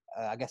the whole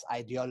I guess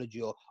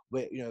ideology, or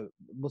where, you know,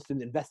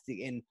 Muslims investing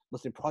in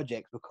Muslim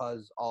projects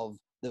because of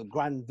the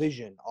grand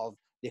vision of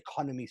the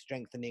economy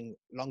strengthening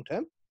long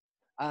term.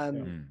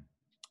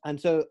 And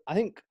so I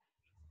think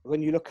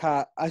when you look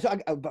at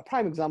a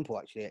prime example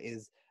actually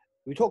is,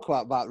 we talk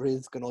about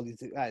Rizq and all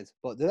these guys,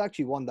 but there's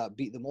actually one that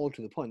beat them all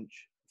to the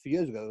punch a few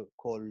years ago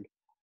called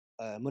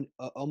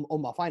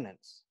Ummah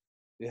Finance.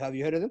 Have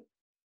you heard of them?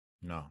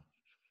 No.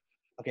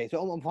 Okay, so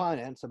Ummah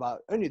Finance they're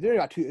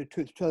about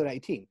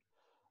 2018.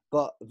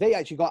 but they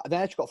actually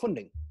got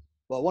funding.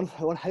 But one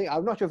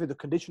I'm not sure if it's a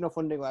conditional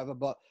funding or whatever,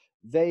 but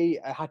they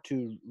had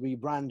to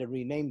rebrand and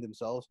rename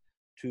themselves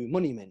to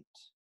Money Mint.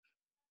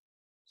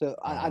 So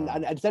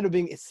and instead of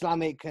being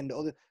Islamic and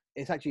other,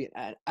 it's actually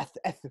an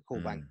ethical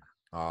bank.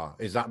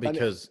 Is that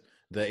because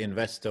the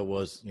investor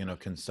was,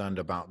 concerned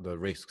about the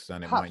risks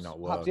and it might not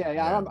work?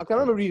 Yeah. I can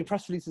remember reading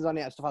press releases on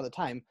it and stuff at the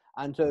time,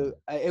 and so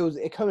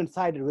it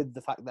coincided with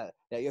the fact that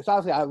so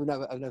obviously I've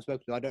never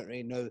spoken to him. I don't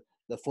really know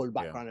the full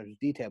background of his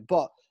detail,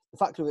 but the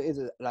fact of it is,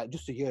 like,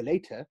 just a year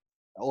later,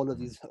 all of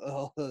these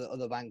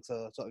other banks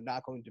are sort of now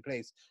coming into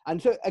place.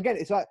 And so again,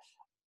 it's like,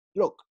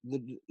 look,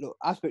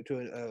 I spoke to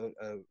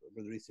a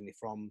brother recently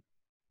from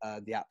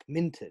the app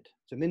Minted.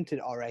 So Minted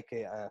are like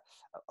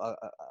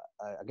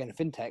again a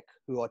fintech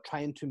who are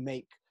trying to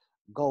make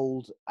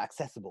gold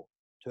accessible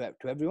to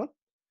everyone.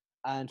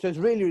 And so it's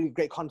really, really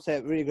great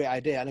concept, really great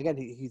idea. And again,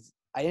 he's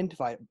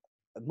identified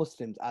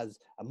Muslims as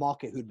a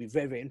market who'd be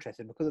very, very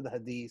interested because of the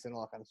hadith and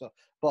all that kind of stuff.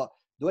 But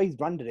the way he's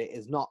branded it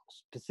is not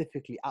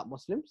specifically at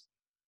Muslims,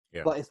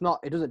 but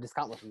it doesn't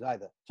discount Muslims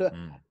either. So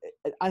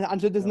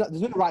and so there's no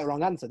right or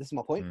wrong answer. This is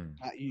my point.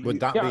 Would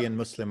that be in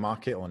Muslim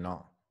market or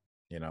not?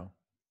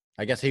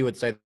 I guess he would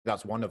say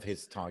that's one of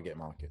his target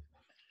markets.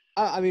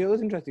 I mean, it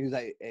was interesting.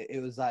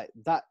 It was like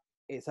that.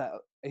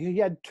 He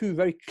had two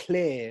very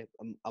clear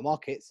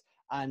markets,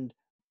 and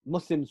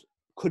Muslims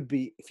could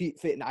be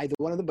fit in either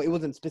one of them, but it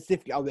wasn't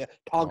specifically, we're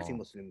targeting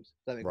Muslims.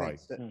 Does that make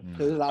sense?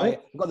 So it was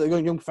like, we've got the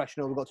young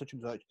professional, we've got such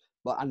and such,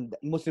 and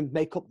Muslims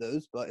make up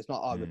those, but it's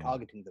not, we're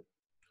targeting them.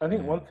 I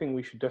think one thing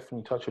we should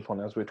definitely touch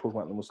upon as we're talking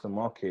about the Muslim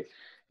market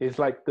is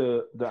like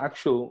the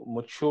actual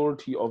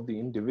maturity of the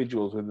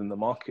individuals within the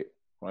market,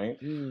 right?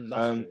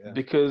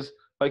 Because,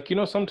 like,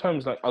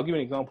 sometimes, like, I'll give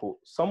you an example.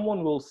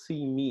 Someone will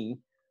see me,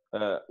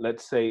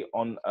 let's say,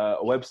 on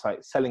a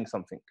website selling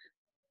something,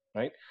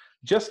 right?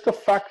 Just the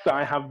fact that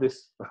I have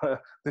this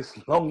this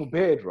long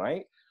beard,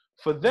 right?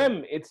 For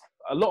them, it's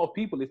a lot of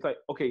people. It's like,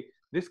 okay,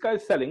 this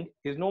guy's selling.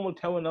 His normal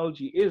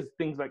terminology is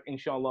things like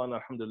inshallah and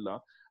alhamdulillah,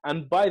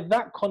 and by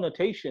that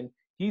connotation,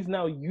 he's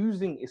now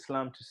using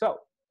Islam to sell,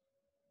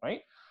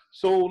 right?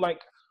 So, like,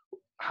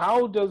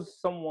 how does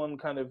someone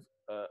kind of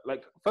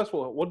like? First of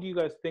all, what do you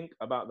guys think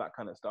about that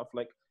kind of stuff?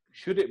 Like,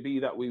 should it be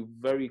that we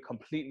very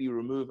completely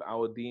remove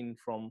our deen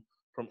from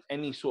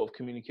any sort of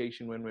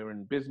communication when we're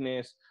in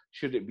business?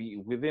 Should it be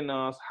within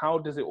us? How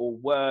does it all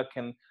work?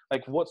 And,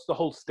 like, what's the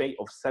whole state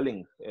of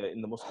selling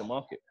in the Muslim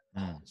market?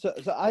 So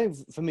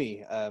for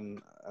me,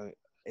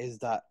 is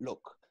that,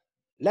 look,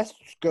 let's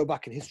go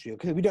back in history,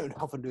 because we don't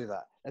often do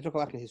that. Let's go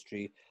back in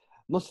history.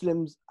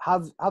 Muslims,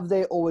 have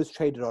they always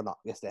traded or not?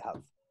 Yes, they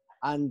have.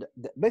 And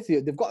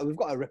basically, we've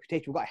got a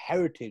reputation, we've got a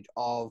heritage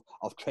of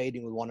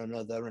trading with one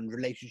another and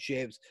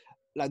relationships.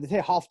 Like they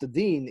say, half the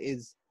deen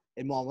is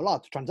in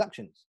muamalat,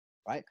 transactions,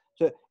 right?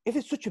 So if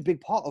it's such a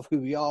big part of who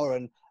we are,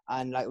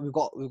 and like we've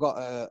got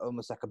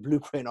almost like a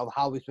blueprint of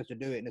how we're supposed to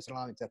do it in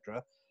Islam,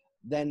 etc.,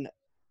 then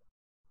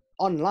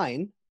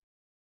online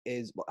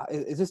is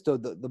this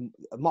the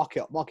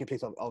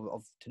marketplace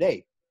of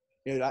today?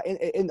 Like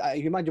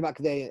you imagine back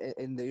today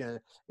in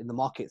the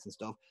markets and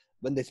stuff,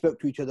 when they spoke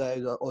to each other,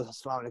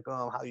 assalamu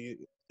alaikum, how you,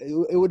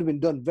 it would have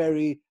been done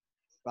very,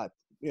 like,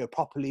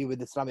 properly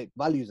with Islamic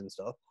values and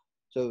stuff.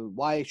 So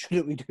why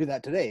shouldn't we do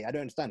that today? I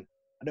don't understand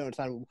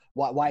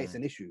why it's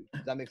an issue.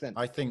 Does that make sense?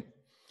 I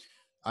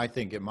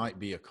think it might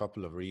be a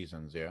couple of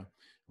reasons. Yeah,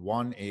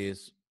 one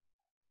is,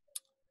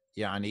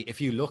 and if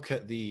you look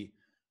at the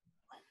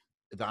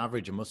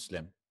average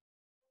Muslim,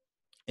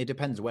 it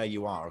depends where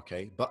you are,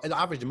 okay? But the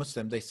average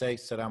Muslim, they say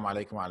Salaam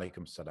alaikum wa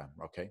alaikum salam,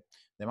 okay?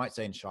 They might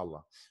say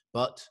Inshallah.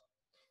 But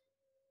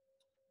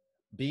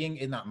being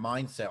in that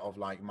mindset of,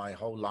 like, my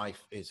whole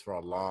life is for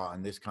Allah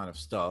and this kind of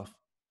stuff,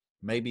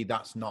 maybe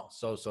that's not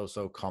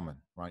so common,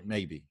 right?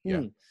 Maybe,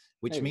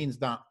 Which means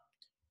that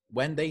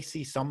when they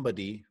see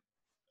somebody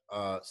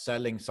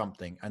selling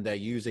something and they're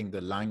using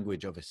the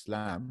language of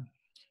Islam,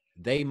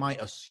 they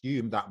might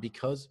assume that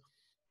because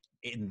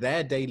in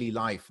their daily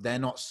life, they're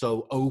not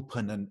so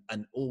open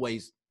and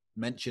always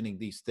mentioning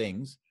these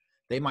things,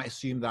 they might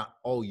assume that,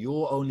 oh,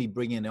 you're only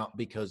bringing it up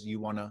because you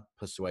want to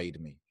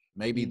persuade me.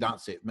 Maybe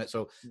that's it.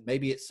 So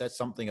maybe it says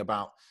something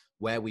about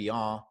where we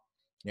are,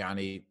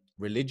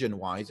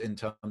 religion-wise, in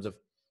terms of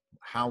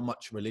how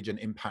much religion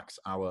impacts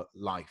our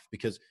life.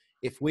 Because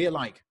if we're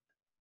like,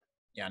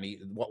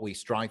 what we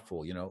strive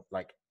for,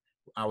 like,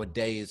 our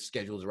day is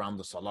scheduled around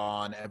the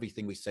salah and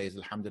everything we say is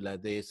alhamdulillah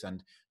this,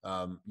 and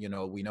we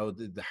know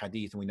the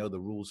hadith and we know the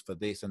rules for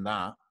this and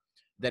that,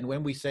 then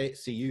when we see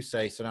you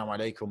say Salaam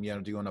alaikum,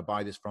 do you want to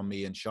buy this from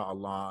me,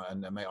 inshallah,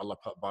 and may Allah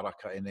put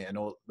barakah in it and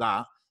all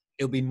that,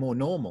 it'll be more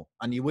normal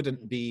and you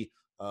wouldn't be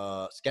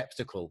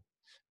skeptical.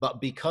 But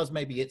because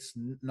maybe it's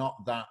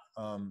not that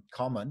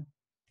common,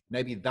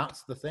 maybe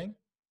that's the thing.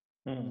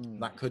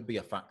 That could be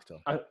a factor.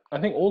 I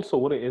think also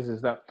what it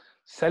is that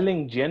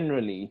selling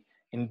generally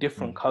in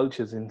different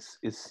cultures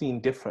is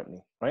seen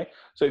differently, right?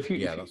 So if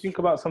you think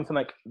about something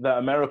like the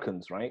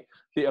Americans, right?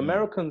 The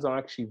Americans are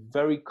actually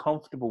very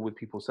comfortable with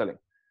people selling,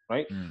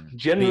 right? Being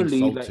Generally,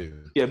 sold like,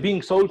 to. yeah,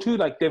 being sold to,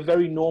 like, they're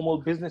very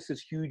normal. Business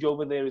is huge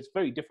over there. It's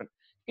very different.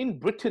 In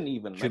Britain,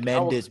 even like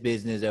Tremendous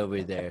business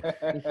over there.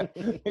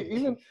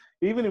 even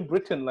even in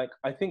Britain, like,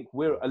 I think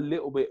we're a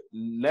little bit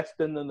less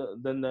than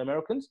the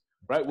Americans,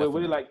 right? Where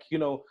we're Definitely. like, you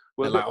know,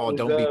 we're They're a bit like, more oh,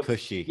 don't be reserved.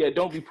 pushy. Yeah,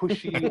 don't be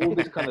pushy, all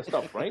this kind of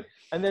stuff, right?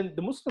 And then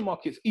the Muslim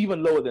market's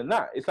even lower than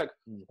that. It's like,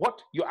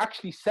 what? You're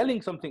actually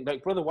selling something.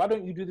 Like, brother, why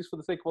don't you do this for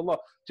the sake of Allah?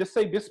 Just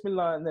say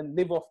Bismillah and then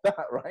live off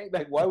that, right?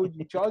 Like, why would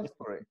you charge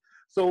for it?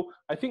 So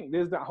I think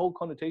there's that whole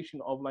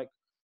connotation of, like,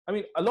 I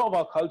mean, a lot of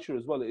our culture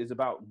as well is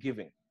about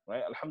giving,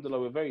 right?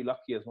 Alhamdulillah, we're very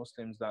lucky as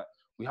Muslims that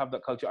we have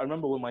that culture. I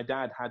remember when my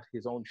dad had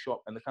his own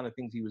shop and the kind of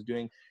things he was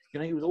doing, you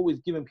know, he was always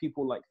giving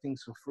people like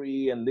things for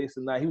free and this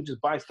and that. He would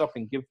just buy stuff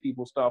and give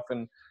people stuff.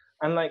 And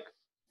like,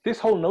 this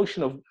whole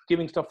notion of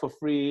giving stuff for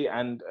free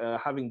and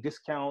having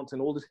discounts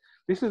and all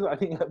this is, I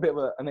think, a bit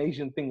of an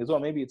Asian thing as well.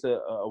 Maybe it's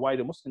a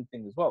wider Muslim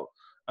thing as well.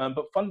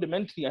 But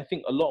fundamentally, I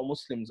think a lot of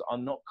Muslims are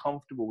not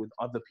comfortable with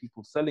other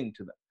people selling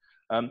to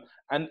them.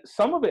 And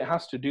some of it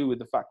has to do with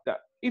the fact that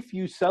if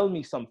you sell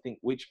me something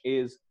which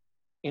is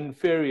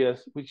inferior,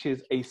 which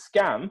is a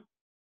scam,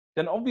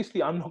 then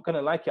obviously I'm not going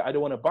to like it. I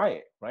don't want to buy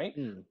it, right?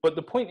 But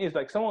the point is,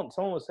 like, someone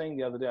was saying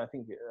the other day, I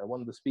think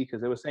one of the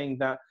speakers, they were saying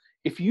that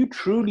if you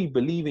truly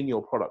believe in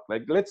your product,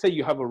 like, let's say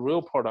you have a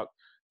real product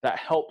that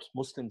helps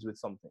Muslims with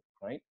something,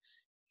 right?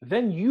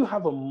 Then you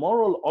have a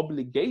moral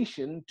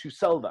obligation to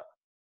sell that.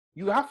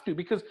 You have to,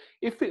 because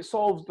if it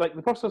solves, like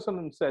the Prophet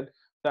ﷺ said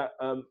that,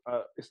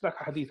 it's like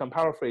a hadith, I'm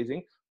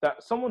paraphrasing,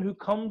 that someone who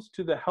comes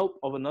to the help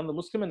of another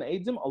Muslim and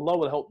aids him, Allah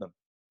will help them,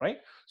 right?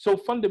 So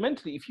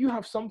fundamentally, if you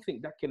have something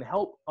that can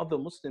help other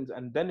Muslims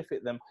and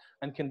benefit them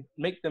and can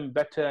make them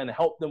better and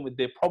help them with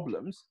their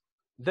problems,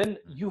 then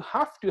you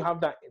have to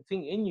have that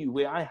thing in you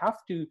where I have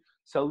to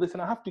sell this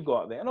and I have to go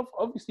out there. And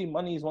obviously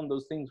money is one of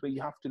those things where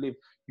you have to live.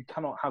 You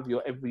cannot have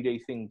your everyday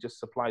thing just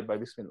supplied by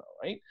Bismillah,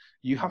 right?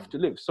 You have to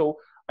live. So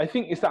I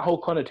think it's that whole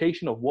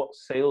connotation of what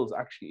sales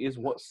actually is,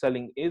 what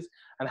selling is,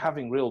 and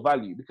having real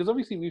value. Because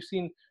obviously we've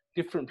seen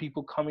different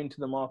people come into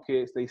the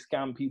markets, they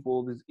scam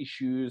people, there's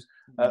issues.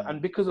 And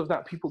because of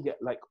that, people get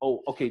like, oh,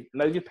 okay,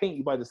 now you paint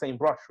you by the same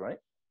brush, right?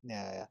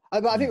 Yeah.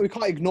 But I think we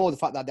can't ignore the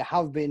fact that there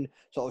have been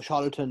sort of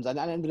charlatans, and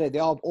at the end of the day,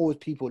 there are always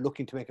people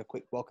looking to make a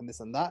quick buck and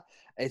this and that.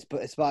 It's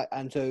about,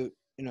 and so,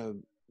 But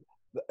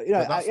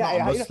that's not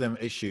a Muslim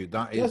issue.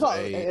 That is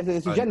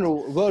it's a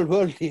general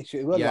worldly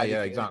issue.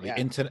 Yeah, exactly. Yeah.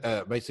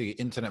 Internet, basically,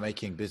 internet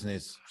making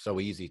business so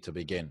easy to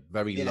begin.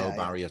 Very low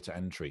barrier to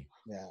entry.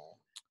 Yeah.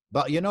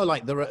 But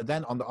like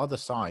then on the other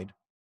side,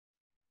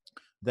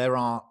 there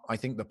are, I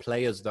think, the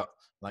players that,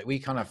 like, we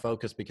kind of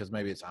focus because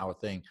maybe it's our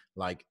thing,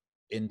 like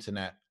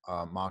internet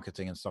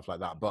marketing and stuff like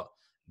that. But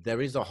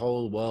there is a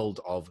whole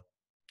world of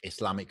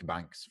Islamic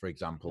banks, for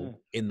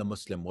example, in the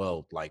Muslim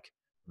world, like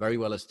very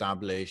well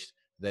established.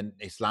 Then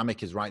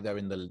Islamic is right there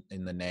in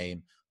the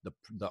name.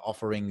 The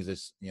offerings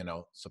is,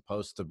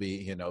 supposed to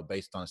be,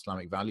 based on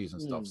Islamic values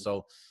and stuff.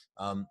 So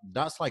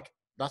that's like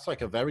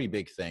a very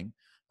big thing.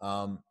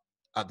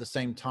 At the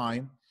same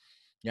time,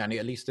 and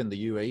at least in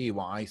the UAE,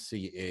 what I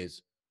see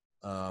is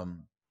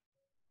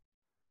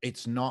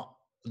it's not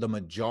the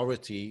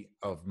majority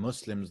of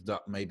Muslims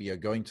that maybe are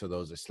going to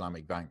those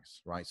Islamic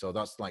banks, right? So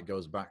that's like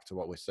goes back to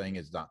what we're saying,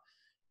 is that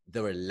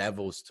there are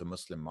levels to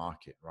Muslim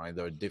market, right?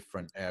 There are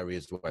different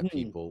areas where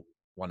people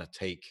want to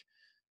take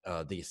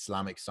the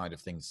Islamic side of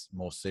things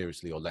more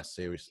seriously or less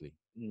seriously,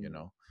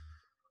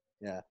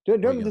 Yeah. Do you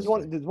remember there's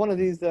one of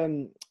these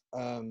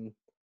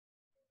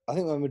I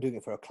think when we were doing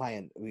it for a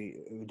client,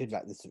 we did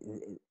like this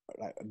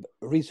like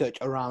research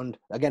around,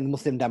 again,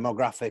 Muslim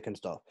demographic and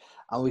stuff,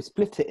 and we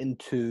split it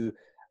into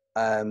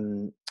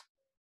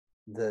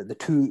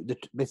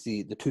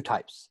basically the two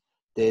types.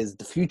 There's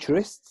the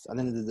futurists and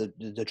then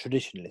the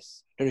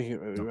traditionalists. I don't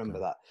know if you remember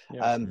that.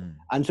 Yeah.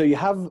 And so you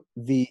have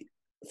the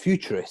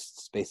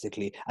futurists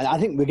basically, and I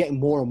think we're getting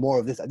more and more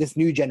of this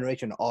new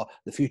generation are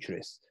the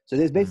futurists. So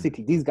there's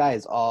basically these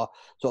guys are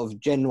sort of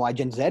Gen Y,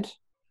 Gen Z.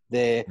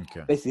 They're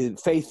basically,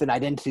 faith and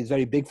identity is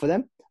very big for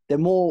them. They're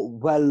more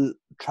well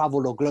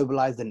traveled or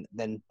globalized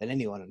than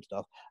anyone and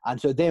stuff. And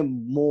so they're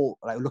more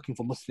like looking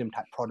for Muslim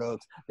type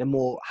products. They're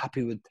more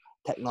happy with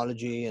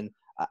technology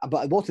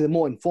but also they're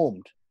more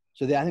informed.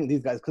 So I think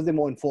these guys, because they're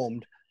more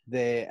informed,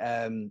 they're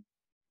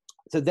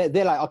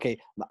like, okay,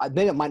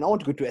 they might not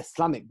want to go to an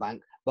Islamic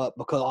bank, but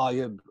because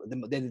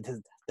they're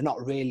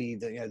not really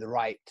the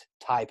right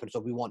type, and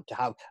so we want to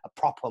have a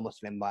proper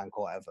Muslim bank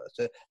or whatever.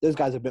 So those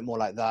guys are a bit more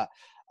like that.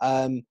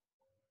 And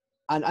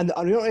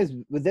you know,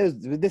 with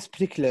this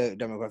particular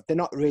demographic, they're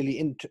not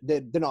really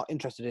they're not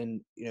interested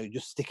in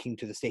just sticking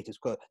to the status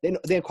quo.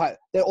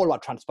 They're all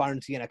about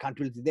transparency and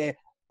accountability. They're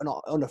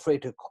not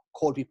unafraid to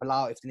call people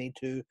out if they need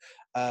to.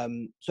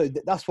 So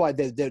that's why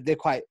they're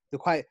quite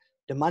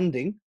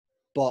demanding,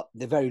 but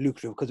they're very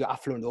lucrative because they're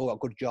affluent. They all got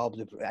good jobs,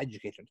 they're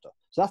educated and stuff.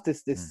 So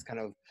that's this kind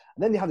of.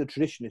 And then they have the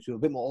traditionalists who are a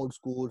bit more old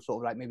school,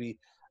 sort of like maybe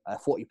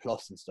 40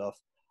 plus and stuff,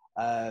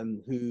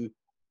 who.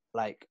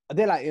 Like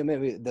they're like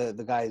maybe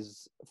the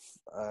guys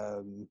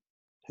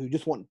who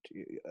just want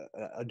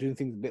are doing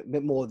things a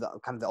bit more the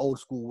kind of the old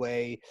school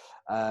way.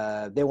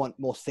 They want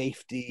more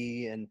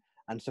safety and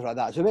stuff like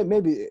that. So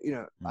maybe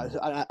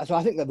so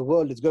I think that the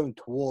world is going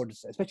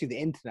towards, especially the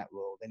internet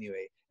world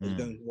anyway, is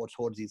going more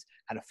towards these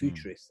kind of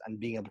futurists and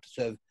being able to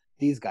serve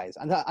these guys.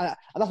 And that's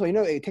why,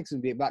 it takes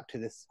me back to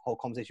this whole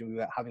conversation we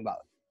were having about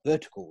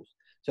verticals.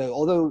 So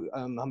although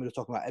Mohammed was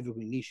talking about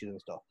evergreen niches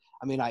and stuff,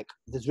 I mean, like,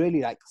 there's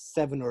really like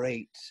 7 or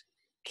 8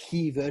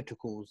 key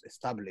verticals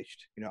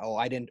established,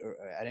 or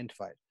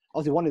identified.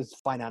 Obviously, one is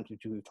finance,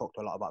 which we've talked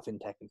a lot about,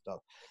 fintech and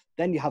stuff.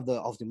 Then you have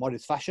obviously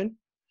modest fashion.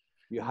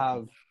 You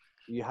have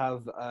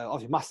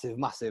obviously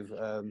massive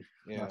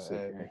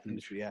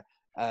industry, yeah.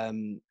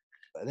 Then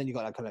you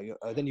got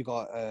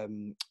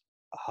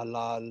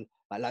halal,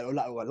 like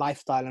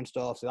lifestyle and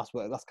stuff. So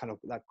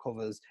that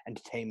covers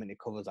entertainment. It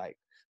covers like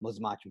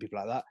Muzmatch and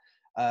people like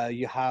that.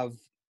 You have,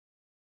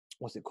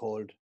 what's it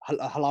called?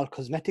 Halal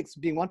cosmetics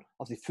being one.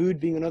 Obviously, food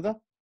being another.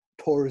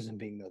 Tourism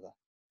being another,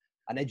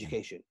 and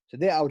education. So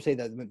there, I would say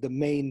that the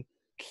main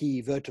key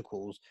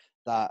verticals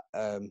that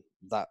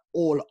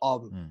all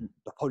are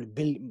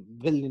probably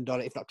 $billion,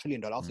 if not $1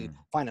 trillion. Obviously,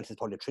 finance is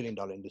probably $1 trillion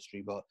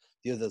industry, but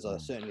the others are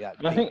certainly. I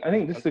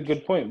think this is a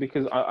good point,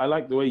 because I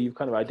like the way you've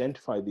kind of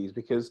identified these,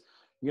 because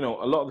a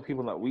lot of the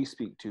people that we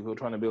speak to who are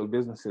trying to build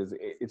businesses,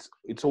 it's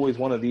always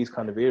one of these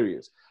kind of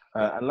areas.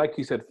 And like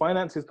you said,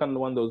 finance is kind of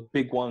one of those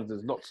big ones.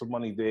 There's lots of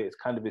money there. It's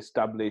kind of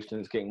established,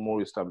 and it's getting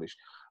more established.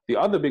 The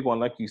other big one,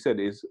 like you said,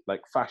 is like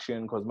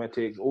fashion,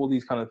 cosmetics, all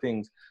these kind of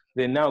things.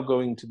 They're now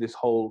going to this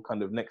whole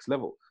kind of next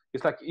level.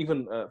 It's like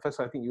even, first,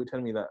 I think you were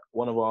telling me that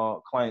one of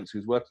our clients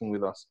who's working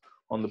with us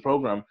on the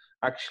program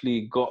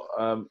actually got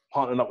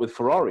partnered up with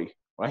Ferrari,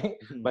 right?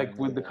 Like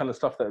with the kind of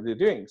stuff that they're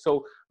doing.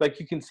 So like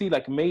you can see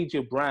like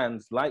major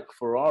brands like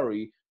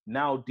Ferrari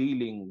now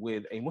dealing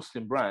with a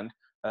Muslim brand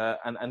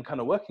and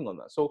kind of working on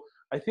that. So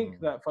I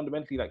think that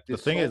fundamentally, like this.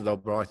 The thing is though,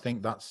 bro, I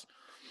think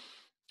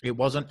it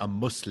wasn't a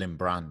Muslim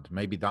brand.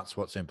 Maybe that's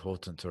what's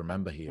important to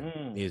remember here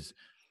is,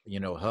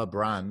 her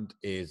brand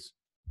is,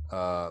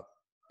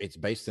 it's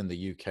based in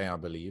the UK, I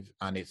believe,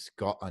 and it's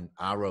got an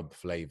Arab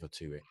flavor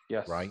to it.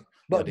 Yes. Right.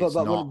 But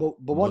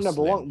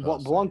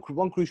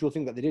one crucial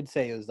thing that they did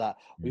say is that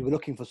we were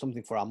looking for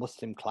something for our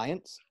Muslim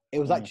clients. It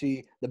was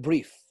actually the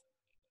brief.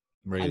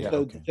 Really?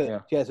 So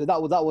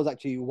that was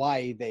actually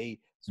why they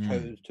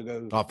chose to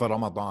go. Oh, for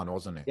Ramadan,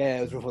 wasn't it? Yeah,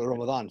 it was for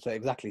Ramadan. So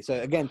exactly. So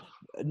again,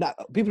 now,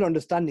 people are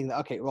understanding that,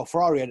 okay, well,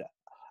 Ferrari,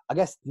 I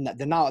guess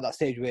they're now at that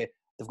stage where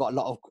they've got a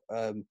lot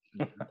of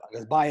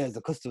buyers, the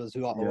customers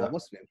who are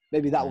Muslim.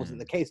 Maybe that wasn't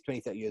the case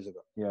 20, 30 years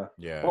ago. Yeah.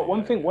 Well,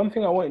 one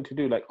thing I wanted to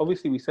do, like,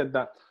 obviously we said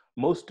that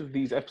most of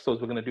these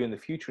episodes we're going to do in the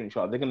future,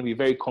 inshallah, they're going to be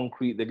very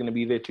concrete. They're going to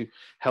be there to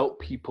help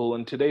people.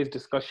 And today's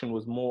discussion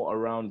was more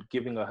around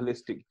giving a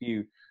holistic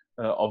view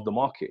of the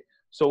market.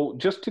 So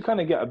just to kind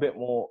of get a bit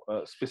more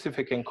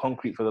specific and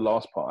concrete for the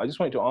last part, I just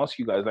wanted to ask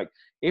you guys, like,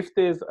 if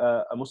there's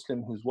a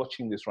Muslim who's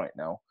watching this right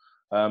now,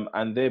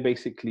 and they're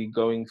basically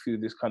going through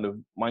this kind of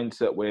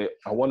mindset where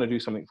I want to do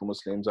something for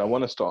Muslims, I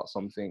want to start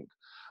something,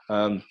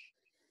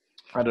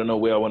 I don't know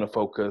where I want to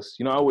focus.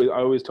 I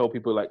always tell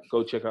people, like,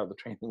 go check out the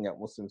training at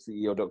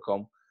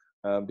muslimceo.com,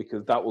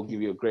 because that will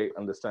give you a great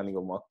understanding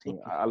of marketing.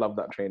 I love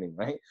that training,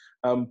 right?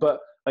 But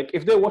like,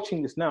 if they're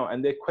watching this now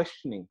and they're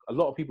questioning, a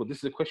lot of people, this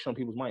is a question on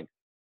people's mind.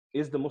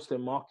 Is the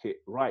Muslim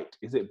market right?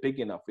 Is it big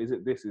enough? Is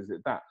it this? Is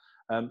it that?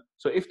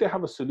 So if they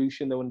have a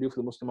solution they want to do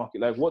for the Muslim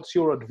market, like, what's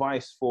your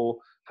advice for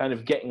kind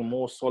of getting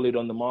more solid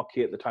on the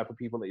market, the type of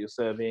people that you're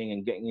serving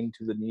and getting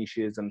into the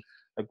niches, and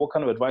like, what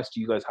kind of advice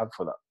do you guys have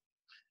for that?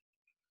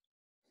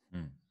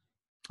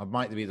 I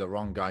might be the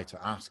wrong guy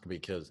to ask,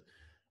 because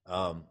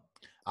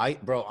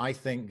I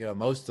think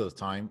most of the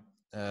time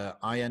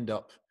I end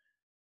up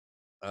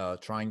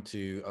trying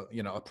to,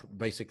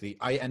 basically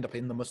I end up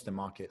in the Muslim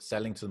market,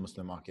 selling to the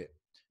Muslim market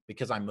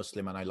because I'm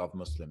Muslim and I love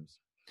Muslims,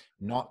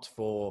 not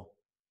for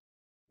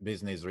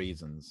business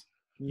reasons.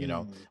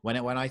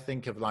 When I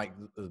think of like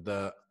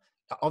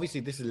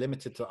obviously this is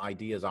limited to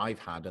ideas I've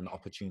had and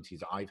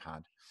opportunities I've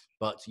had,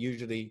 but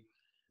usually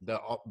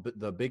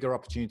the bigger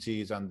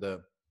opportunities and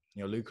the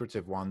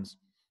lucrative ones,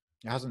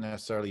 it hasn't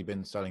necessarily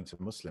been selling to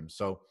Muslims.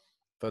 So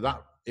for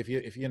that, if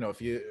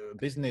you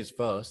business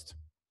first,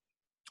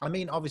 I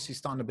mean, obviously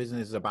starting a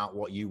business is about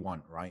what you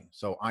want, right?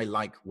 So I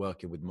like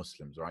working with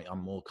Muslims, right?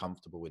 I'm more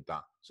comfortable with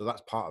that. So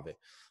that's part of it.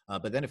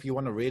 But then if you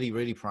want to really,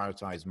 really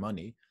prioritize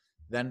money,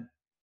 then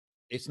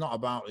it's not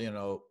about,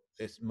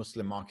 it's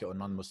Muslim market or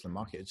non-Muslim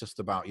market. It's just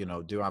about,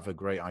 do I have a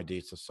great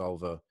idea to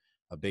solve a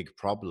big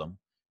problem?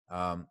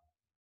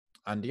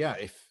 And yeah,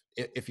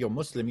 if you're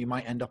Muslim, you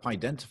might end up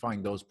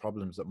identifying those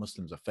problems that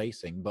Muslims are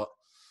facing. But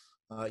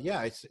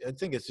I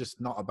think it's just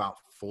not about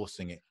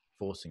forcing it.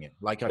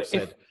 Like I've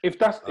said, if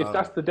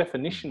that's the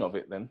definition of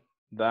it, then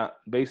that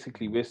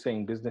basically we're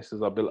saying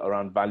businesses are built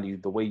around value.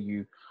 The way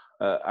you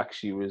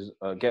actually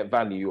get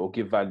value or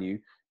give value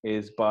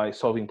is by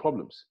solving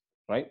problems,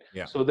 right?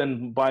 Yeah. So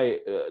then, by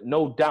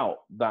no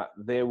doubt that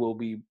there will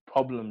be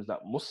problems that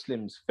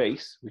Muslims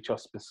face which are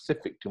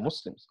specific to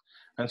Muslims,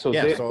 and so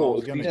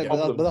therefore,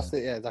 but that's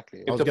it. Yeah,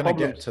 exactly. I was going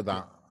to get to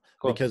that.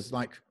 Go on. because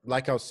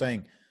like I was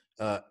saying,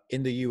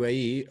 in the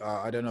UAE,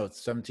 I don't know,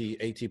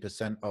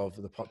 70-80% of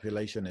the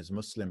population is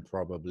Muslim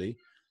probably.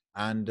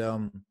 And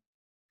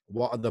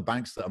what are the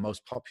banks that are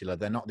most popular?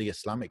 They're not the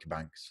Islamic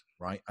banks,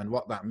 right? And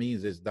what that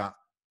means is that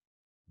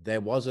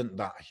there wasn't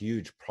that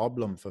huge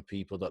problem for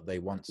people that they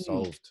want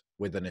solved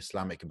with an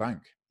Islamic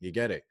bank. You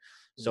get it?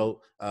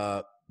 So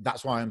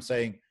that's why I'm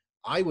saying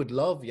I would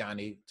love,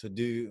 Yani, to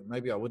do,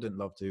 maybe I wouldn't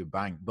love to do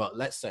bank, but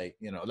let's say,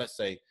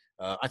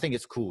 I think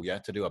it's cool, yeah,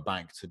 to do a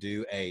bank, to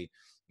do a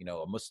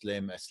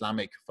Muslim,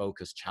 Islamic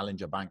focused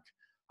challenger bank.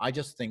 I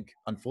just think,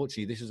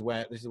 unfortunately, this is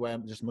where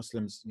just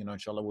Muslims,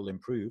 inshallah, will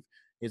improve,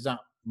 is that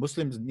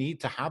Muslims need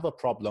to have a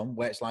problem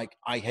where it's like,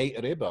 I hate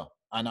riba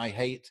and I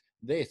hate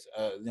this,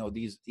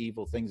 these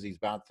evil things, these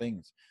bad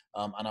things,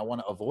 and I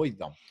want to avoid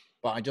them.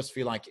 But I just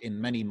feel like in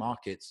many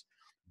markets,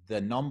 the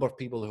number of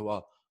people who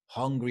are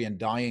hungry and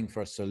dying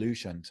for a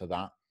solution to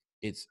that,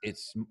 it's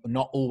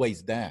not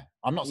always there.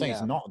 I'm not saying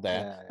it's not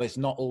there, but it's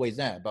not always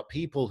there. But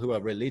people who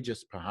are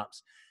religious,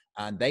 perhaps,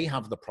 and they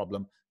have the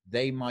problem,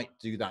 they might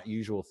do that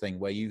usual thing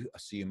where you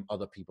assume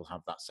other people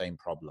have that same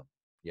problem.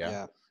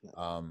 So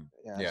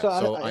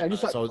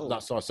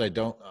that's why I say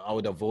I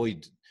would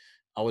avoid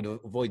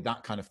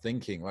that kind of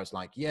thinking where it's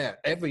like, yeah,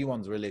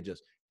 everyone's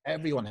religious,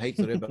 everyone hates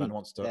the riba and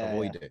wants to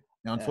avoid it.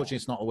 Now, unfortunately,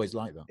 it's not always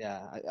like that.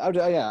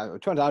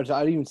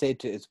 I'd even say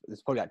it's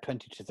probably like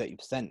 20 to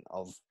 30%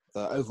 of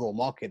the overall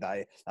market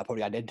that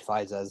probably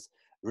identifies as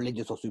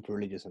religious or super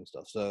religious and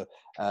stuff. So,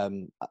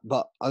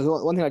 but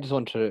one thing I just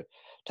want to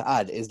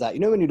add is that,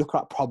 when you look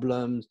at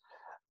problems,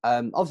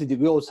 obviously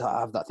we also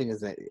have that thing,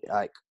 isn't it?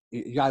 Like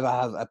you either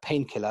have a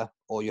painkiller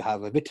or you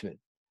have a vitamin.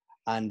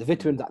 And the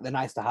vitamins that they're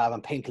nice to have,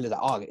 and painkillers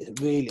that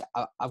it's really,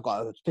 I've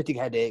got a splitting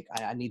headache,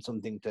 I need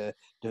something to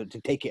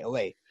take it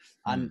away.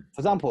 And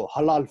for example,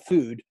 halal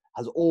food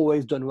has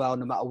always done well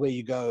no matter where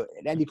you go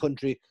in any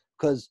country,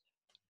 because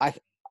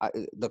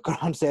the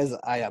Quran says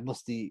I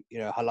must eat,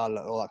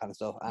 halal, all that kind of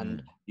stuff,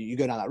 and you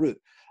go down that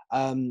route.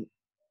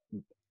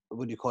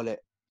 What do you call it?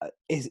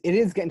 It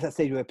is getting to that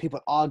stage where people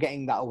are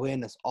getting that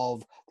awareness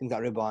of things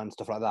like riba and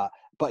stuff like that.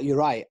 But you're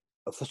right.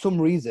 For some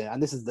reason,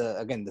 and this is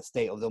the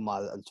state of the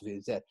Ummah, as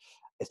Sophia said,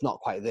 it's not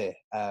quite there,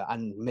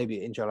 and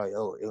maybe inshallah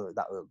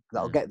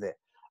that'll get there.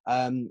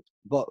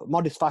 But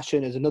modest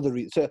fashion is another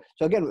reason.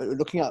 So again, we're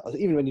looking at,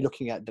 even when you're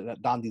looking at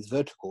down these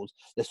verticals,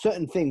 there's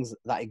certain things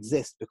that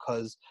exist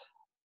because,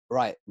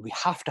 right, we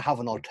have to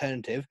have an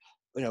alternative.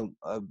 We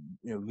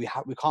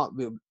can't.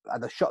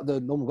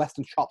 The normal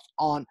Western shops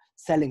aren't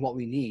selling what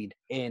we need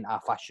in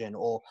our fashion,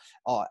 or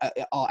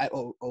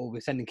we're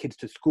sending kids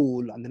to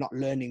school and they're not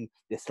learning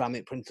the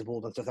Islamic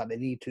principles and stuff that they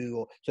need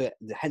to. So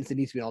hence, there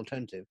needs to be an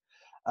alternative.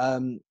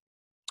 So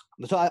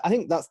I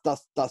think that's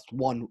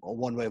one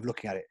way of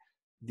looking at it.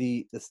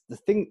 The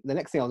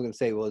next thing I was going to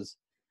say was,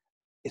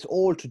 it's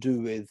all to do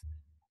with,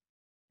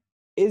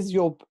 is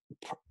your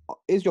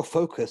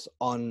focus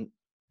on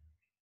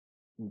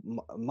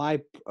my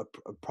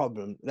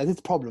problem. Like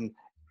this problem,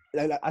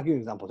 I'll give you an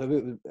example. So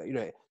so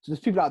there's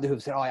people out there who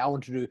have said, I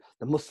want to do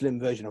the Muslim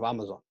version of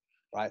Amazon,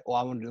 right? Or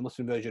I want to do the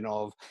Muslim version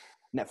of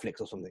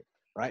Netflix or something,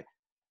 right?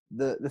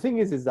 The thing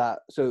is that,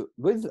 so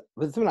with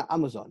something like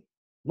Amazon,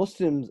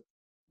 Muslims,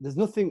 there's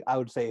nothing I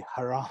would say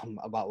haram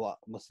about what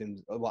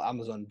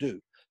Amazon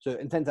do. So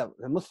in terms of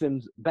the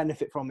Muslims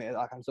benefit from it,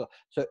 that kind of stuff.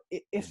 So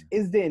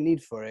is there a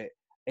need for it?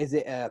 Is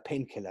it a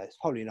painkiller? It's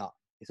probably not.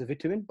 It's a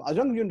vitamin. But as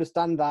long as you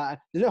understand that,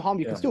 there's no harm.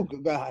 You can still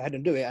go ahead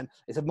and do it. And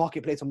it's a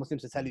marketplace for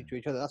Muslims to sell it to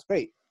each other. That's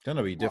great. It's going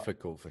to be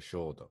difficult for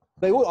sure, though.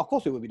 But of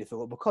course it will be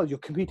difficult, because you're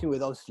competing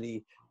with,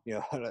 obviously,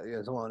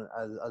 someone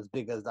as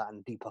big as that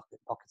and deep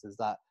pockets as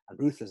that and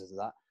ruthless as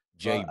that.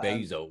 Jay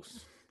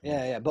Bezos.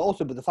 But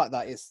also, the fact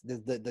that it's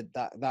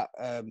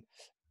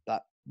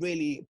that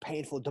really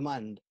painful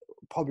demand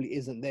probably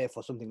isn't there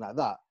for something like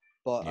that.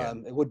 But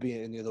it would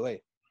be in the other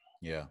way.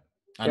 Yeah.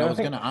 And I was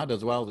going to add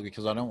as well,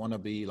 because I don't want to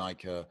be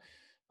like,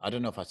 I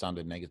don't know if I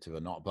sounded negative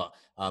or not, but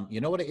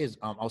you know what it is?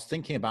 I was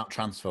thinking about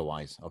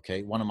TransferWise,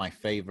 okay? One of my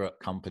favorite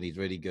companies,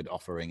 really good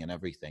offering and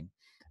everything.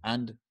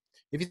 And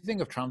if you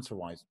think of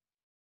TransferWise,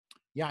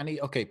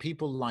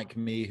 people like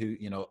me who,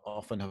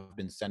 often have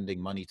been sending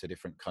money to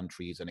different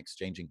countries and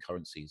exchanging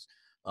currencies.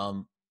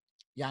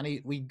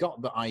 We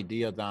got the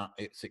idea that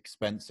it's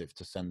expensive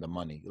to send the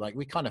money. Like,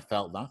 we kind of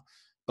felt that.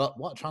 But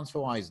what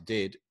TransferWise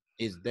did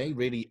is they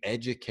really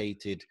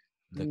educated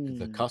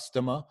the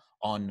customer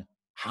on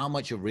how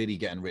much you're really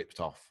getting ripped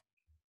off,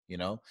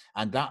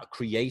 and that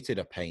created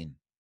a pain.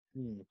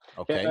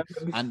 Okay.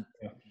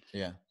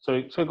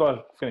 So go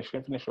on,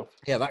 finish off.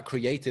 Yeah, that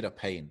created a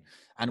pain.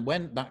 And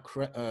when that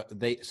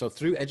so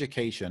through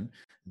education,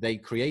 they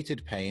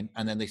created pain,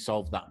 and then they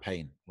solved that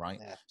pain, right?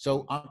 Yeah.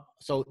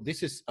 So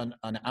this is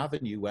an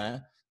avenue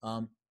where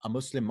a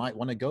Muslim might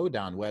want to go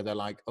down, where they're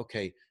like,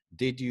 okay,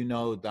 did you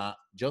know that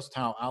just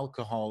how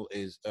alcohol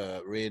is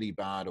really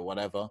bad or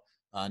whatever,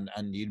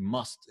 and you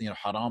must,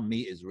 haram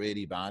meat is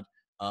really bad.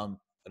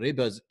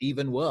 riba's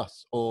even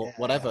worse, or Yeah,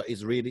 whatever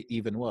is really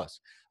even worse.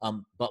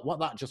 But what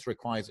that just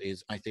requires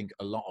is, I think,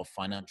 a lot of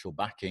financial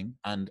backing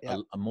and yeah,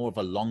 a more of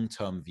a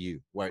long-term view,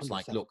 where it's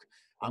like, 100%. look,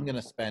 I'm going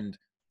to spend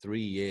 3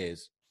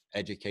 years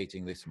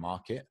educating this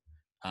market,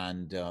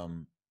 and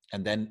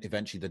then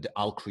eventually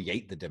I'll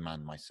create the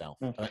demand myself.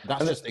 Mm.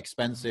 That's And just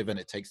expensive and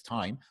it takes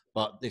time,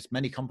 but there's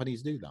many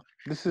companies do that.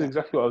 this is Yeah,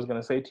 exactly what I was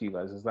going to say to you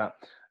guys, is that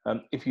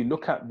if you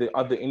look at the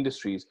other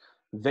industries,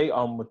 they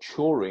are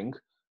maturing.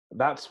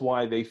 That's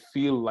why they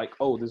feel like,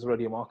 oh, there's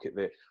already a market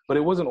there. But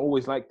it wasn't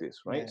always like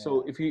this, right? yeah,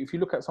 So if you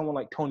look at someone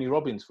like Tony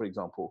Robbins, for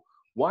example,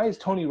 why is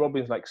Tony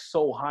Robbins like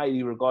so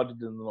highly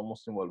regarded in the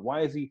non-Muslim world?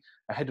 Why is he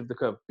ahead of the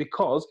curve?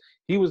 Because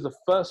he was the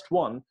first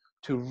one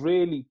to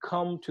really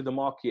come to the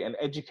market and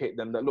educate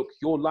them that, look,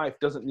 your life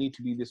doesn't need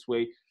to be this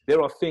way.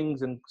 There are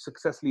things, and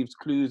success leaves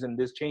clues, and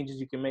there's changes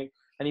you can make.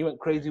 And he went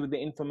crazy with the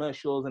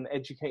infomercials and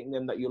educating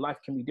them that your life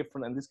can be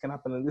different and this can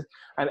happen and this.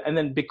 And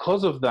then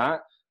because of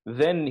that,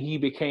 then he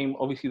became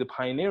obviously the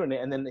pioneer in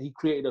it. And then he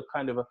created a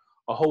kind of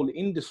a whole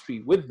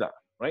industry with that,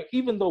 right?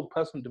 Even though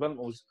personal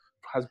development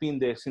has been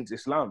there since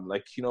Islam,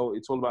 like, you know,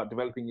 it's all about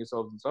developing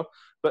yourselves and stuff.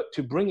 But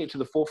to bring it to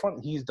the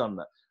forefront, he's done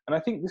that. And I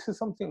think this is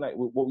something like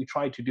what we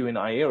tried to do in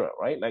iERA,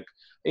 right? Like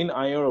in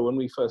iERA, when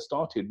we first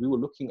started, we were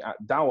looking at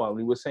dawah, and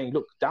we were saying,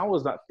 look, dawah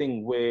is that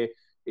thing where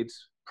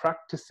it's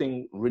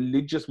practicing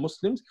religious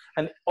Muslims,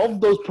 and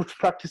of those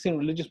practicing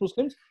religious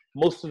Muslims,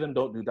 most of them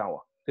don't do dawah.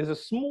 There's a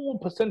small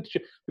percentage,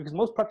 because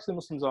most practicing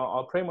Muslims are,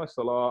 I'll pray my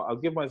salah, I'll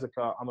give my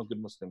zakah, I'm a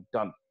good Muslim,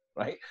 done,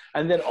 right?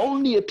 And then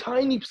only a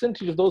tiny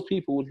percentage of those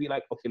people would be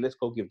like, okay, let's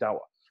go give dawah.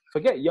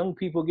 Forget young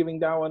people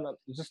giving dawah,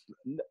 just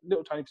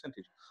little tiny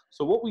percentage.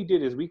 So what we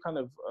did is we kind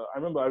of, I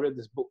remember I read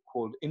this book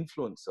called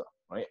Influencer,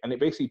 right? And it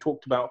basically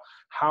talked about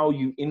how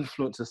you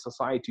influence a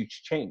society to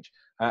change.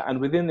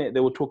 And within it, they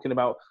were talking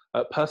about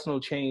personal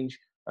change,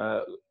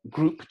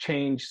 group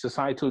change,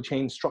 societal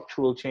change,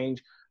 structural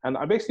change. And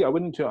I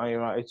went into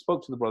iERA, I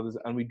spoke to the brothers,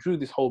 and we drew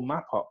this whole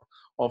map up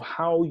of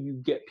how you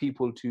get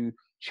people to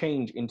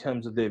change in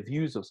terms of their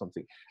views of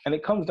something. And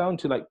it comes down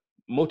to like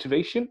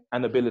motivation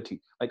and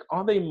ability. Like,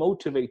 are they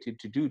motivated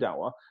to do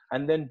dawah?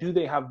 And then do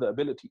they have the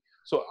ability?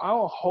 So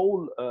our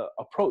whole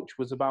approach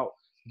was about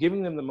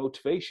giving them the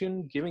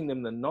motivation, giving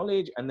them the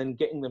knowledge, and then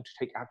getting them to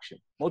take action.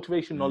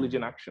 Motivation, knowledge,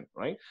 and action,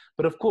 right?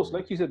 But of course,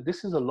 like you said,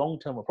 this is a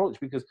long-term approach,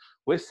 because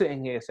we're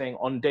sitting here saying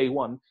on day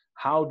one,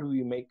 how do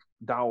we make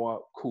dawah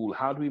cool?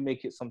 How do we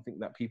make it something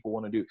that people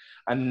want to do?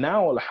 And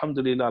now,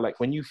 alhamdulillah, like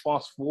when you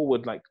fast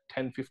forward like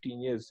 10,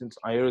 15 years since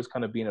iERA's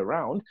kind of been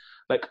around,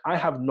 like I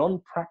have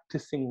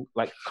non-practicing,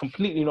 like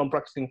completely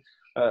non-practicing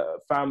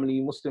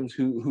family Muslims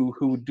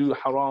who do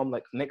haram,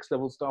 like next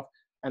level stuff.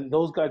 And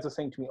those guys are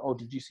saying to me, oh,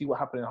 did you see what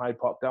happened in Hyde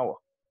Park Dawah?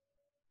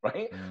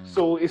 Right?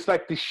 So it's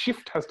like the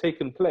shift has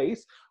taken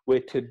place, where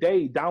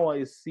today dawah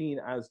is seen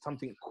as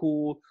something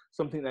cool,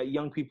 something that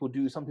young people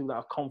do, something that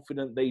are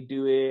confident they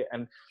do it,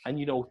 and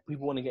you know,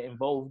 people want to get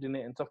involved in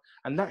it and stuff.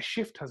 And that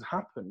shift has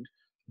happened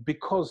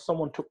because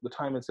someone took the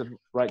time and said,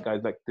 right guys,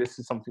 like this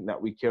is something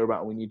that we care about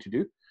and we need to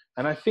do.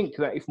 And I think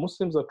that if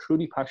Muslims are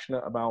truly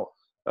passionate about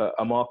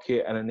a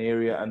market and an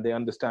area, and they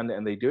understand it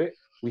and they do it,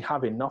 we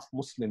have enough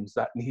Muslims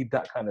that need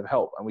that kind of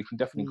help, and we can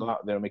definitely go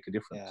out there and make a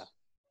difference. yeah.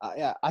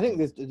 Yeah, I think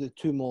there's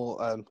two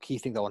more key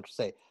things I want to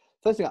say.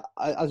 First thing,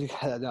 as you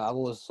know, I've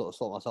always sort of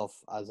thought myself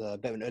as a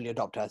bit of an early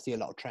adopter. I see a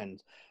lot of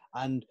trends,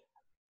 and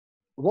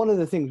one of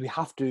the things we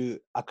have to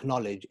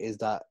acknowledge is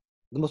that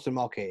the Muslim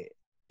market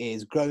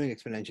is growing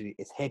exponentially.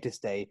 It's here to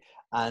stay,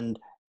 and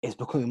it's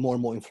becoming more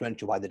and more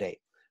influential by the day.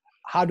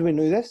 How do we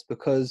know this?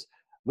 Because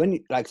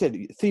when, like I said,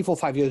 3, 4,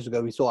 5 years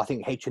ago, we saw, I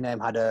think H&M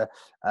had a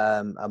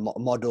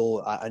model,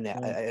 a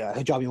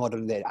hijabi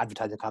model in their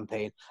advertising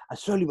campaign, and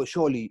slowly but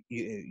surely,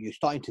 you're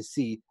starting to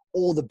see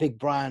all the big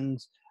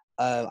brands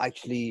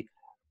actually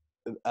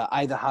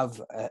either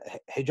have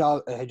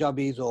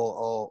hijabis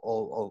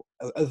or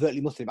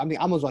overtly Muslim. I mean,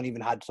 Amazon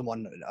even had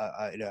someone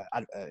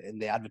in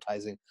their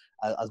advertising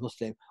as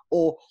Muslim,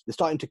 or they're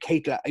starting to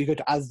cater. You go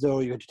to Asda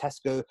or you go to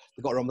Tesco,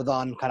 they've got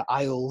Ramadan kind of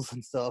aisles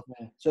and stuff.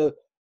 So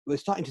we're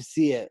starting to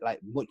see it, like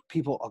what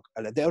people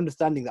are, they're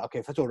understanding that,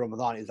 okay, first of all,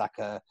 Ramadan is like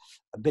a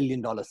 $1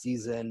 billion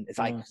season. It's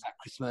like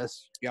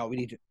Christmas, you know, we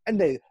need to,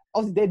 and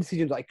obviously their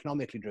decisions are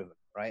economically driven,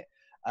 right?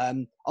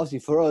 Obviously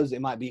for us, it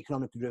might be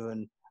economically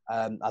driven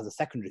as a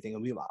secondary thing,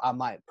 and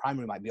my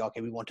primary might be,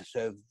 okay, we want to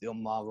serve the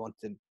ummah, we want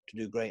them to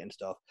do great and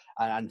stuff,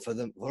 and for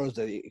us,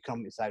 the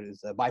economic side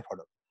is a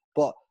byproduct.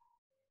 But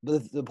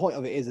the point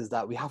of it is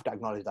that we have to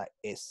acknowledge that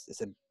it's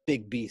a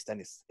big beast,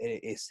 and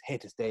it's here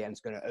to stay, and it's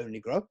going to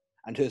only grow.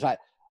 And so it's like,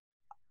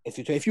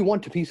 if you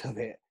want a piece of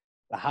it,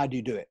 how do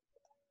you do it?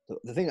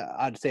 The thing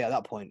I'd say at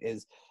that point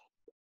is,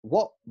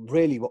 what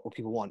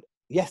people want.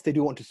 Yes, they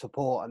do want to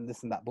support and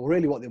this and that, but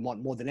really what they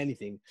want more than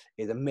anything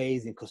is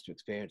amazing customer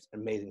experience,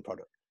 amazing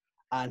product.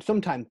 And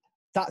sometimes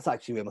that's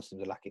actually where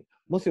Muslims are lacking.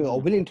 Muslims are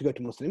willing to go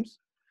to Muslims,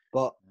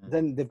 but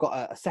then they've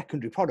got a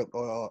secondary product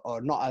or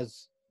not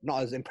as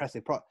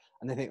impressive product,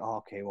 and they think, oh,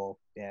 okay, well,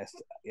 yes,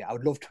 yeah, I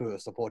would love to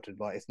have supported,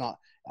 but it's not.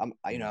 I'm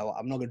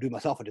not going to do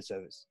myself a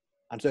disservice.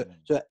 And so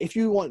if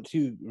you want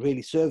to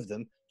really serve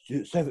them,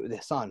 serve it with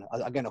ihsan.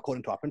 Again,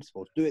 according to our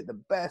principles, do it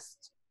the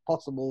best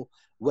possible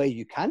way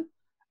you can,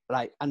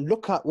 like, and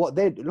look at what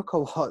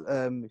sort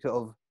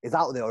of is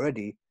out there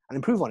already and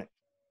improve on it.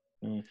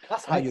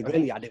 That's how you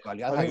really add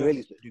value. That's how you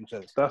really doing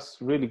service. That's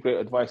really great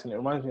advice, and it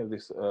reminds me of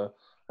this.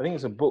 I think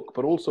it's a book,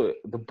 but also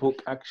the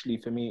book actually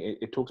for me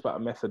it talks about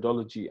a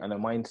methodology and a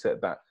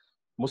mindset that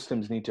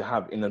Muslims need to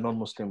have in a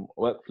non-Muslim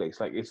workplace.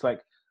 Like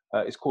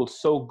it's called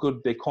 "So Good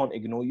They Can't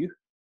Ignore You,"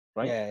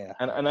 right? Yeah.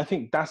 And I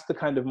think that's the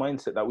kind of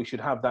mindset that we should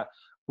have. That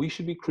we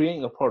should be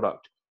creating a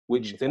product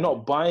which they're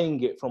not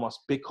buying it from us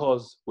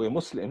because we're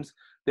Muslims.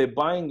 They're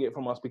buying it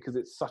from us because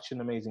it's such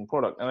an amazing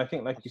product. And I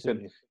think, like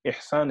Absolutely. you said,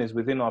 ihsan is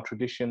within our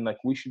tradition. Like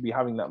we should be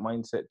having that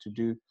mindset to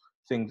do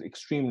things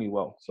extremely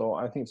well. So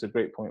I think it's a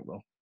great point, bro.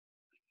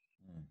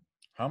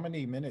 How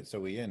many minutes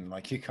are we in?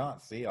 Like, you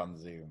can't see on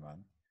Zoom,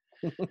 man.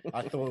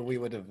 I thought we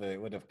would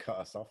have cut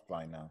us off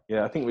by now.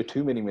 Yeah, I think we're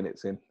too many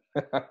minutes in.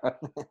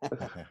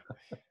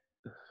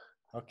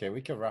 Okay,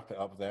 we can wrap it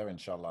up there,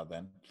 inshallah,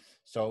 then.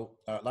 So,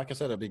 like I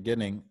said at the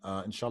beginning,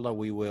 inshallah,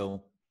 we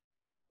will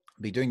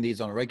be doing these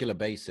on a regular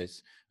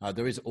basis.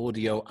 There is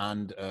audio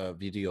and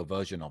video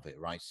version of it,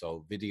 right?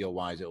 So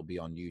video-wise, it'll be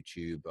on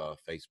YouTube,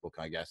 Facebook,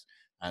 I guess.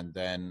 And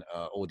then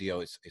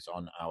audio is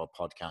on our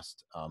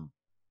podcast.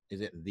 Is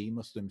it The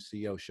Muslim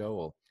CEO Show?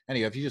 Or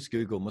anyway, if you just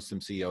Google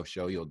Muslim CEO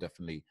Show, you'll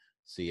definitely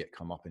see it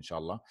come up,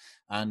 inshallah.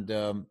 And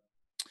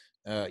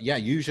yeah,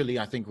 usually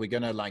I think we're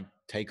going to like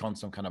take on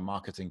some kind of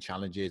marketing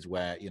challenges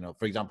where, you know,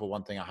 for example,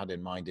 one thing I had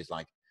in mind is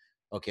like,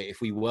 okay, if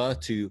we were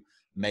to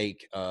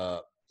make,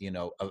 you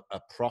know,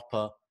 a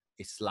proper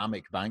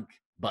Islamic bank,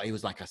 but it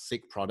was like a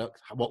sick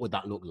product, what would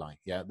that look like?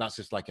 Yeah, that's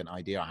just like an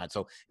idea I had.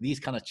 So these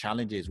kind of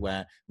challenges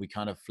where we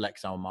kind of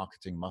flex our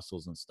marketing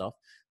muscles and stuff.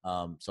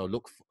 So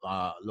look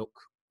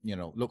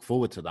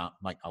forward to that.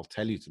 Like, I'll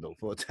tell you to look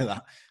forward to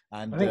that.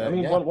 And I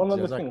mean, yeah, one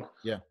other thing.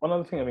 Yeah. One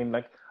other thing. I mean,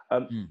 like,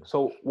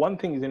 so one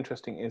thing is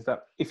interesting is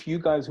that if you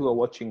guys who are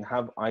watching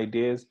have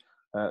ideas,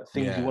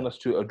 things you want us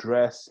to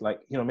address,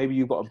 like, you know, maybe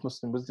you've got a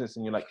Muslim business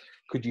and you're like,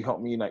 could you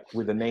help me like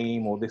with a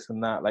name or this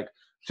and that? Like,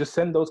 just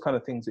send those kind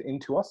of things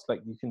into us.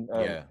 Like, you can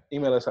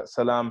email us at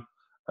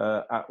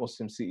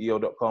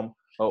salam@muslimceo.com,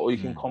 or you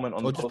can comment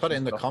on. Or just put it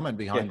in the comment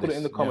behind. Put it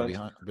in the comments.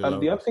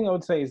 The other thing I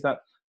would say is that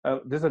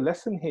there's a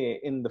lesson here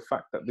in the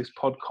fact that this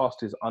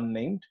podcast is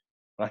unnamed,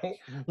 right?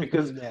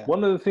 Because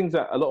one of the things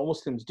that a lot of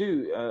Muslims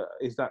do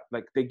is that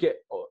like they get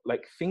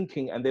like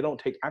thinking and they don't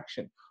take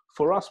action.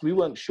 For us, we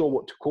weren't sure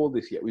what to call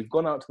this yet. We've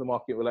gone out to the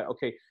market. We're like,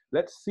 okay,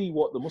 let's see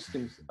what the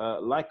Muslims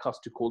like us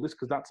to call this,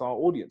 because that's our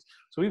audience.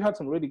 So we've had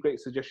some really great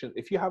suggestions.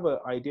 If you have an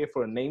idea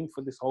for a name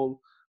for this whole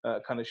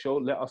kind of show,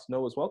 let us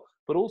know as well.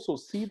 But also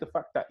see the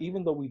fact that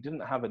even though we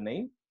didn't have a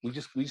name, we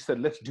just said,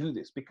 let's do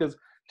this, because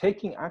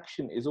taking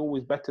action is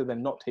always better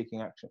than not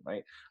taking action,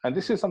 right? And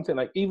this is something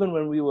like, even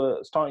when we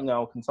were starting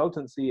our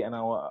consultancy and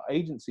our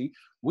agency,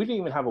 we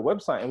didn't even have a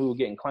website and we were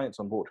getting clients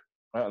on board.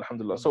 Right,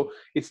 alhamdulillah. So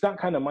it's that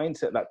kind of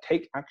mindset that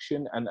take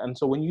action. And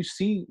so when you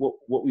see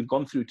what we've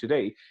gone through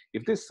today,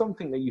 if there's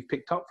something that you've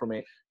picked up from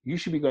it, you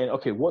should be going,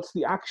 okay, what's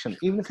the action?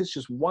 Even if it's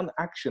just one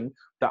action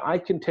that I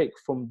can take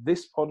from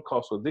this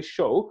podcast or this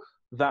show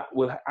that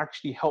will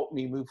actually help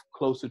me move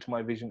closer to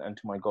my vision and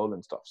to my goal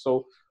and stuff.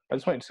 So I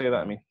just wanted to say that,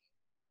 I mean.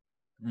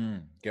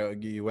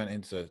 You went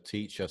into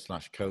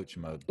teacher/coach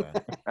mode there.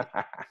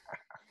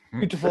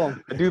 Beautiful.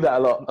 I do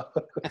that a lot.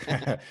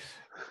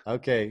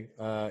 Okay.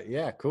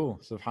 Yeah, cool.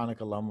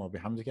 Subhanakallahumma wa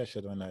bihamdika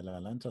ashhadu an la ilaha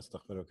illa anta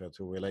astaghfiruka wa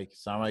atubu ilayk.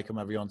 Assalamu alaikum,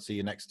 everyone. See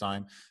you next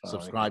time.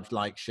 Subscribe,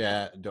 like,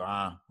 share,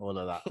 dua, all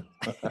of that.